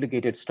very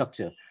complicated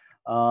structure.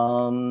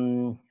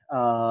 And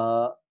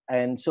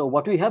so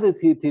what we have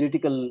is a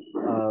theoretical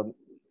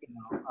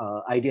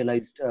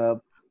idealized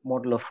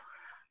model of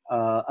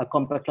a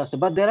compact cluster,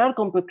 but there are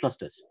compact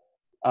clusters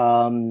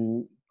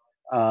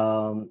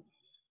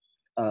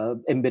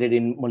embedded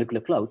in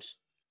molecular clouds.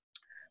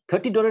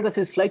 30 Doradus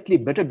is slightly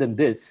better than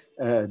this.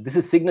 This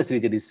is Cygnus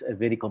region is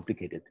very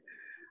complicated.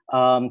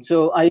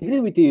 So I agree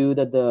with you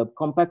that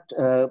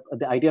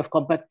the idea of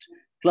compact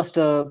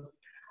cluster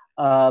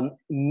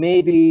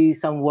may be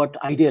somewhat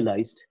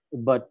idealized,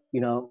 but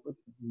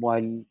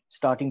while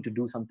starting to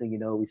do something,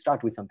 we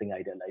start with something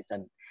idealized,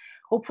 and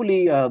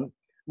hopefully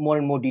more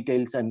and more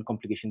details and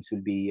complications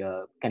will be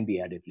can be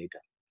added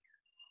later.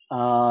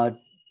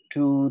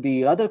 To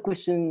the other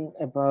question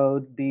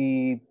about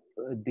the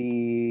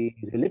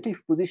relative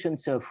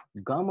positions of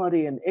gamma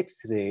ray and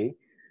X-ray,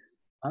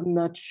 I'm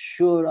not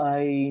sure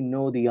I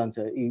know the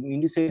answer.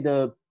 When you say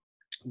the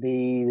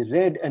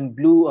red and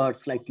blue are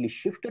slightly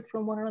shifted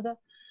from one another,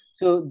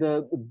 so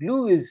the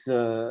blue is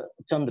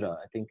Chandra,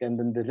 I think, and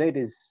then the red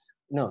is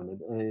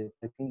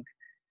I think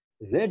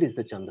red is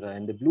the Chandra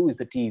and the blue is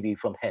the TV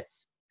from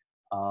Hess.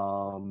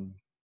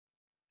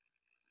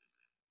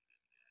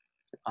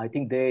 I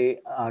think they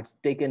are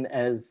taken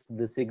as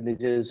the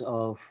signatures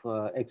of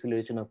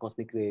acceleration of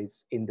cosmic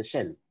rays in the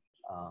shell.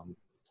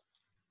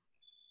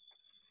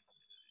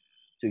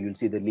 So you'll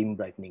see the limb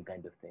brightening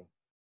kind of thing.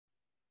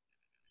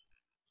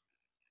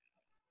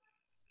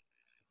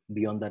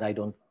 Beyond that, I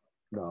don't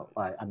know.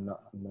 I'm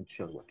not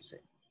sure what to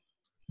say.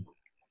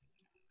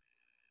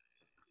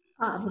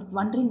 I was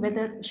wondering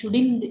whether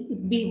shouldn't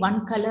it be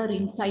one color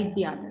inside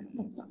the other?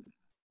 That's all.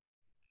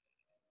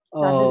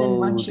 Rather than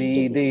one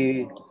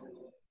shifted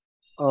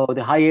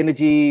the high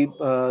energy,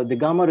 the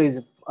gamma rays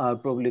are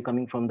probably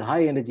coming from the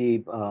high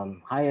energy,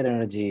 higher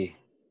energy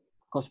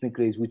cosmic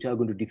rays, which are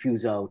going to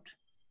diffuse out.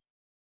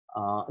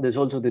 There's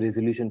also the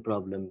resolution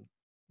problem.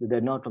 They're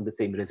not on the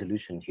same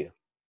resolution here.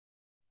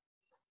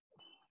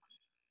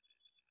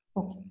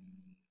 Okay.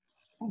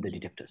 The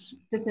detectors.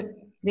 That's a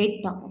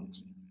great talk.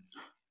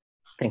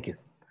 Thank you.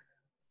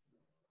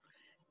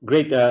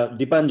 Great.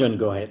 Dipanjan,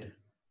 go ahead.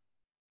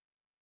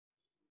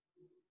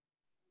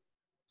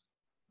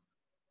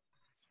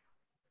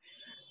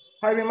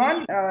 Hi,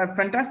 Biman.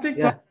 Fantastic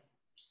talk.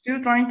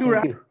 Still trying to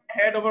wrap my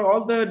head over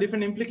all the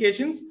different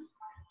implications.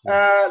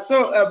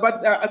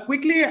 But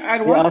quickly, I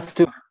want us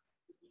to.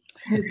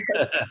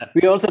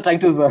 We're also trying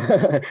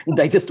to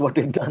digest what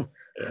we've done.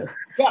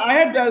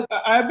 Yeah,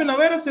 I have been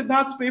aware of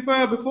Siddharth's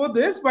paper before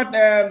this, but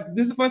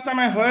this is the first time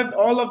I heard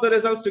all of the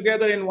results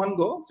together in one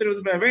go. So it was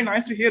very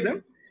nice to hear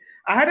them.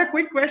 I had a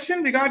quick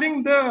question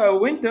regarding the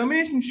wind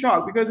termination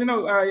shock, because with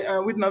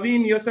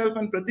Naveen, yourself,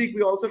 and Pratik,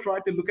 we also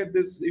tried to look at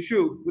this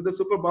issue with the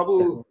super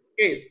bubble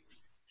case.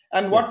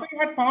 And what we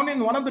had found in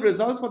one of the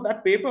results for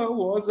that paper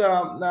was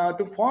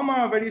to form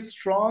a very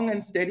strong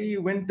and steady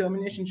wind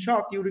termination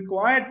shock, you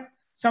required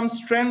some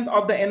strength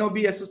of the NOB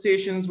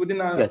associations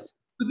within a. Yes.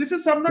 So this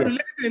is somewhat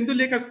related to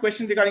Indulekha's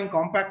question regarding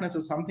compactness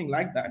or something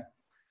like that.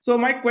 So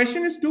my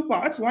question is two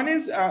parts. One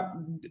is,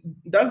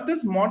 does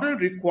this model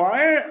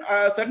require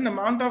a certain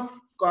amount of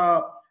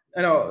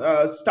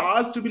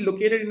stars to be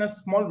located in a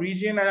small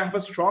region and have a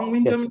strong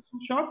wind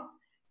termination shock?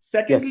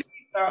 Secondly,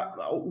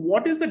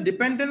 what is the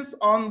dependence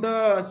on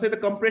the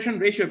compression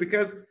ratio?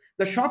 Because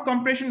the shock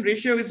compression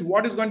ratio is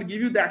what is going to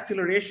give you the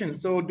acceleration.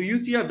 So do you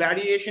see a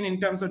variation in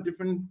terms of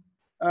different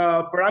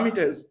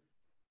parameters,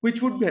 which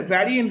would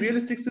vary in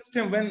realistic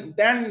system, when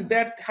then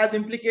that has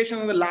implication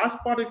on the last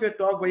part of your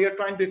talk where you're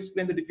trying to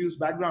explain the diffuse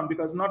background,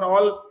 because not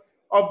all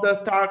of the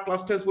star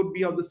clusters would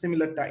be of the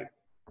similar type.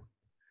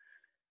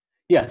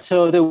 Yeah,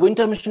 so the wind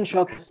termination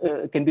shock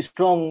can be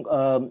strong.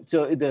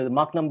 So the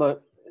Mach number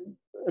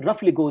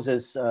roughly goes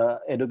as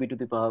NOB to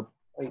the power,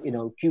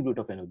 cube root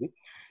of NOB.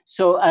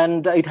 So,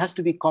 and it has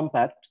to be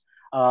compact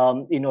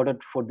in order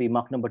for the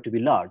Mach number to be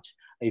large.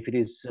 If it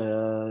is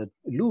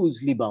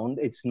loosely bound,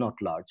 it's not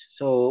large.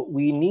 So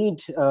we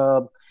need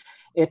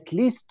at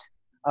least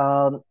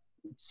about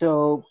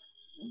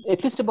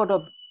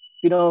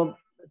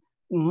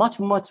much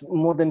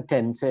more than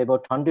 10, say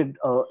about 100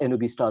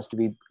 NOB stars to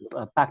be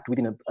packed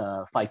within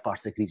a 5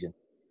 parsec region.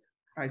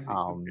 I see.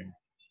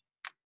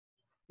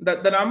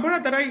 The number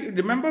that I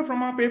remember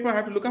from our paper, I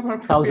have to look up our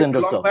 1,000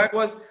 or so. Back,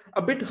 was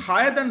a bit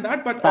higher than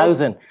that, but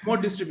 1,000 more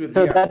distributed.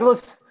 So that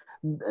was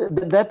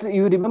that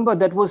you remember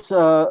that was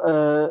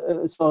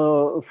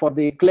so for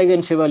the Clegg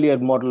and Chevalier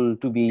model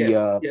to be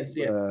yes.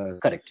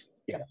 Correct.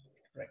 Yeah.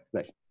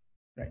 Right.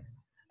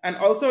 And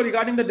also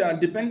regarding the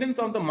dependence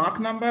on the Mach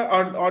number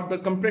or the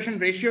compression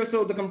ratio.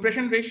 So the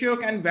compression ratio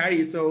can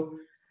vary. So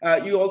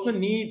you also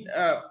need.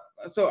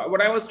 So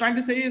what I was trying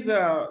to say is,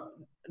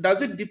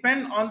 does it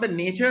depend on the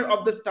nature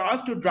of the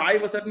stars to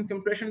drive a certain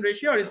compression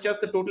ratio, or is just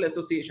the total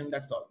association?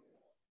 That's all.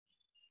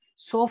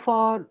 So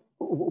far,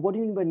 what do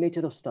you mean by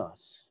nature of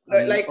stars?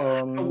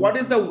 What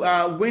is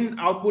the wind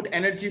output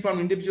energy from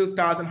individual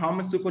stars, and how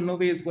much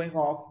supernovae is going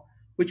off,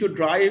 which would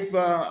drive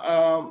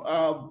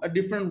a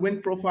different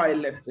wind profile,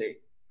 let's say?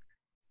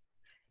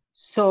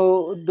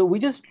 So we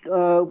just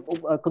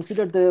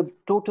considered the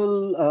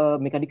total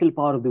mechanical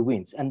power of the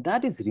winds, and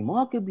that is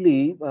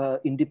remarkably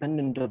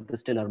independent of the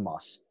stellar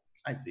mass.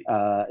 I see.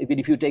 Even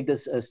if you take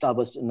this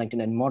starburst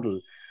 99 model,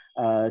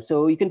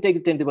 so you can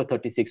take 10 to the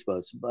 36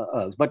 Earths,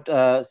 but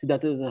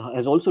Siddhartha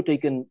has also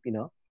taken,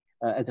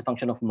 as a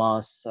function of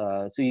mass.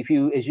 So if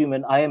you assume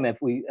an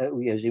IMF,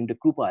 we assumed a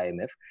Krupa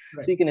IMF.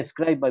 Right. So you can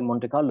ascribe by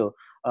Monte Carlo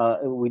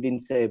within,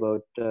 say,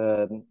 about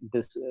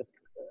this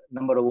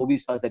number of OB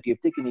stars that you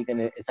have taken, you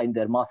can assign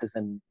their masses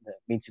and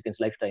mean sequence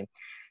lifetime.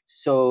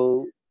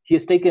 So he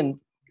has taken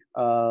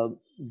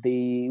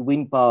the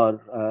wind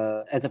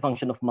power as a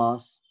function of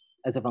mass,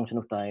 as a function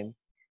of time,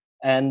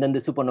 and then the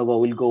supernova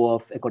will go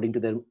off according to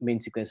their main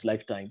sequence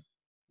lifetime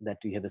that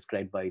we have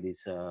described by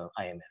this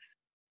IMF.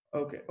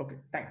 Okay, okay,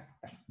 thanks.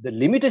 The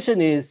limitation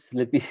is,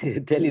 let me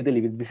tell you the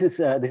limit. This is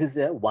a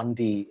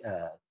 1D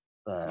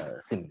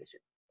simulation.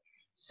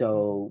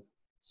 So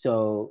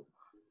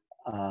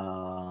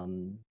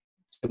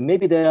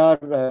maybe there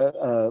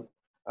are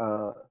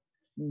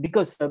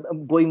because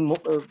going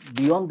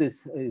beyond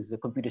this is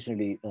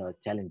computationally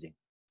challenging.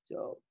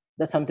 So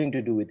that's something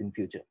to do with in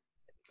future.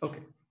 Okay,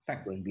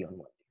 thanks. Going beyond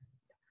one.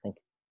 Thank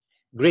you.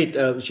 Great.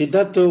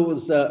 Siddhartha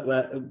was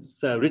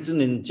written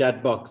in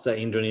chat box,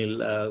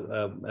 Indranil,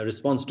 a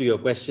response to your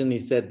question. He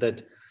said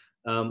that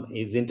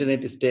his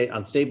internet is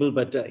unstable,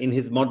 but in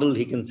his model,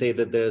 he can say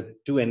that there are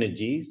two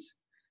energies,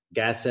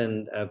 gas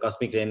and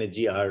cosmic ray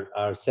energy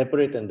are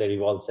separate and they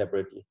revolve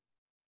separately.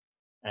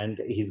 And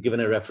he's given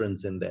a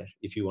reference in there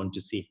if you want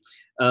to see.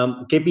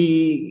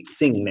 KP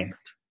Singh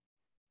next.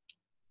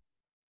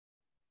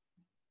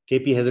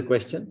 KP has a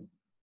question.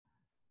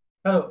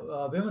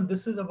 Hello, Biman,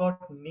 this is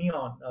about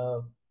neon.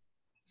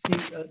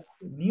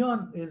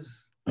 Neon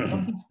is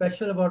something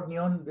special about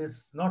neon.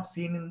 This not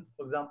seen in,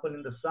 for example,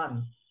 in the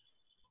sun,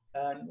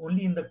 and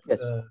only in the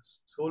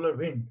solar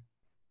wind.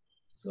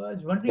 So I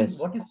was wondering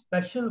what is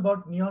special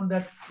about neon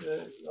that,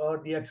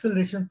 or the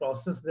acceleration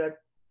process that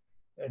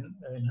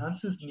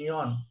enhances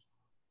neon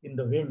in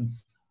the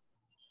winds.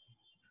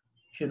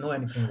 If you know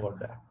anything about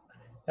that.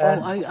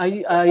 And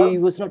I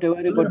was not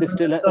aware about this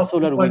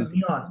solar wind.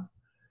 Neon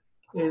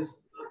is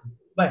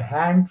by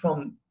hand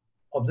from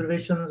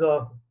observations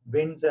of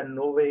winds and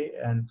novae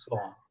and so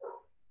on,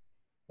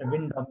 and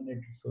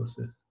wind-dominated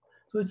sources.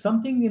 So it's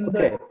something in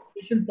the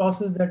acceleration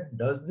process that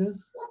does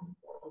this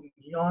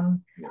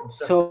neon.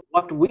 So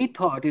what we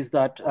thought is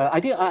that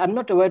I'm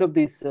not aware of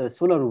this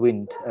solar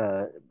wind,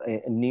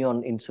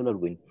 neon in solar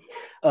wind.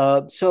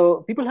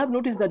 So people have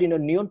noticed that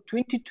neon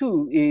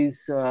 22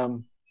 is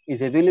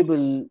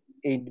available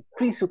in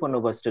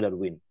pre-supernova stellar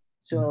wind.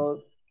 So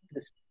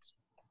the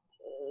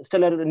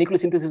stellar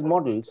nucleosynthesis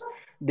models,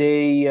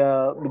 they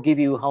give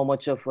you how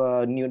much of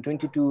neon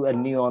 22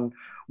 and neon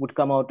would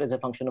come out as a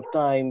function of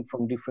time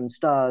from different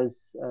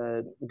stars,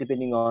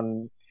 depending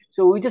on.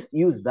 So we just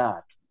use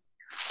that.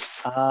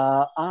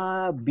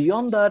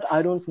 Beyond that,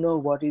 I don't know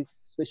what is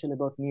special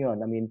about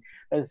neon. I mean,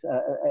 as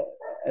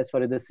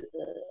far as this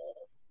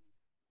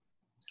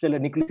stellar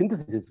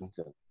nucleosynthesis is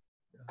concerned,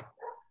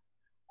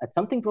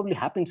 something probably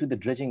happens with the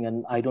dredging,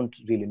 and I don't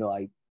really know.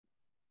 I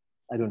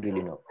don't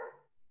really know.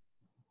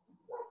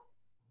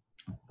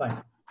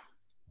 Fine.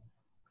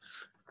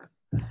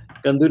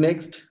 Kandu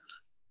next.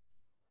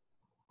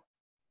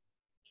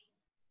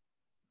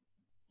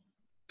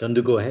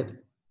 Kandu, go ahead.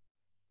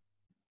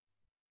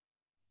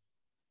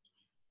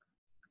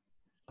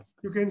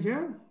 You can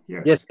hear?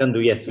 Yes. Yes,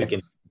 Kandu, yes, we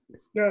can.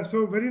 Yeah,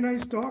 so very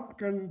nice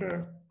talk, and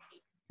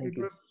it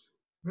was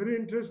very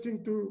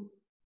interesting to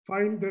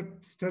find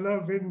that stellar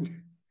wind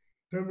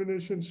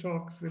termination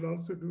shocks will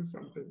also do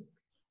something,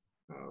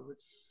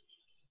 which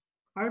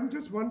I'm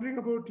just wondering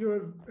about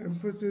your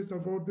emphasis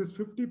about this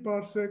 50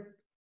 parsec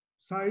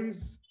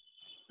size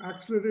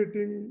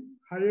accelerating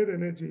higher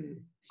energy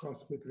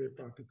cosmic ray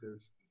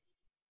particles.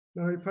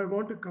 Now, if I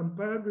want to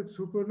compare with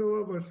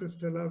supernova versus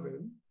stellar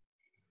wind,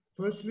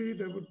 firstly,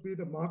 there would be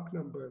the Mach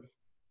number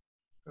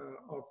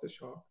of the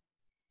shock.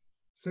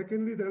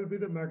 Secondly, there will be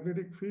the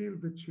magnetic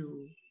field which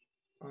you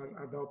are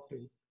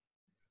adopting.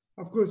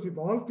 Of course, if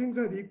all things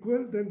are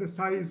equal, then the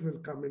size will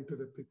come into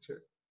the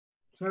picture.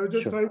 So I was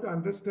just trying to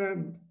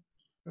understand.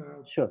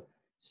 Sure.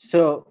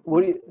 So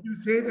what you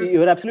say that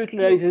you're absolutely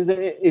right.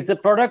 Is the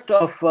product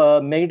of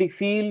magnetic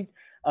field,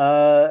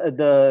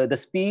 the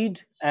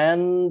speed,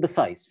 and the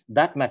size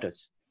that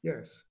matters.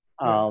 Yes.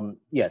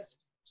 Yes.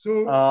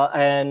 So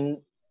and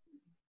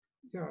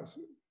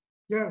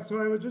so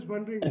I was just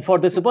wondering. And for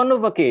the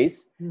supernova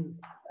case,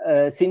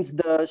 since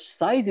the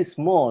size is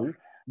small,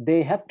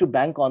 they have to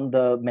bank on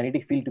the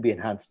magnetic field to be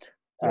enhanced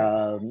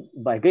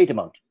by a great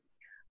amount.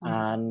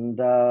 And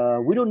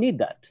we don't need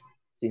that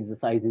since the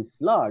size is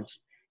large.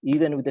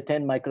 Even with the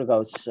 10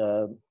 microgauss,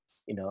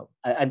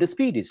 and the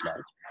speed is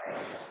large,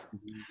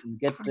 you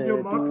get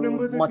your Mach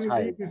number that much you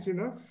higher. need is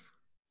enough.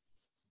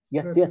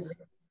 Yes,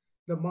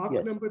 The Mach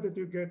number that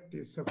you get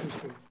is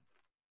sufficient.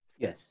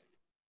 Yes.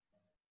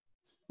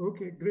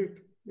 Okay, great.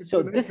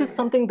 So this is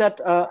something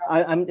that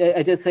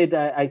I just said.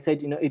 I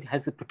said it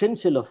has the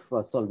potential of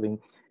solving.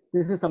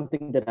 This is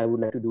something that I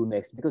would like to do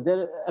next, because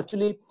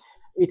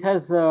it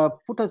has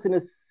put us in a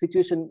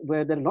situation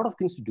where there are a lot of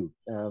things to do.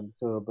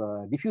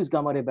 So diffuse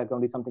gamma ray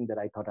background is something that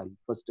I thought I'll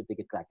first take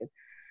a crack at.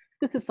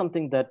 This is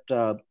something that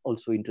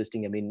also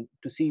interesting. I mean,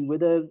 to see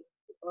whether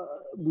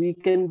we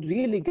can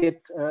really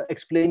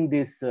explain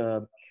this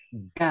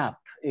gap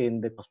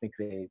in the cosmic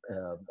ray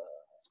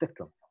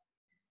spectrum.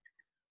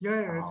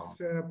 Yeah,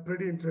 it's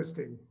pretty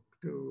interesting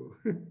to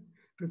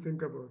to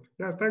think about.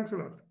 Yeah, thanks a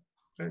lot.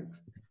 Thanks.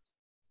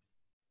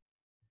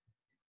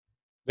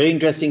 Very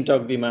interesting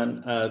talk,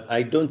 Biman.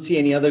 I don't see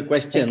any other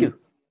question. Thank you.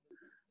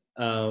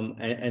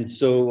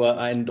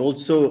 And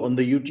also on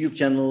the YouTube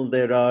channel,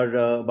 there are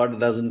about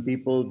 12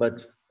 people,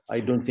 but I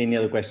don't see any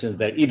other questions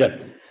there either.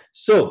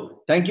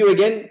 So thank you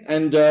again,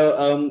 and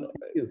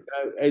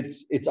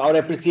it's our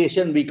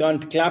appreciation. We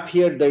can't clap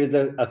here. There is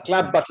a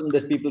clap button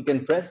that people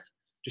can press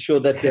to show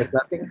that they're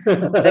clapping.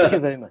 Thank you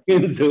very much.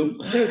 In Zoom.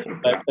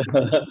 But,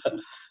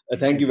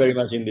 thank you very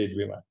much indeed,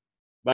 Biman.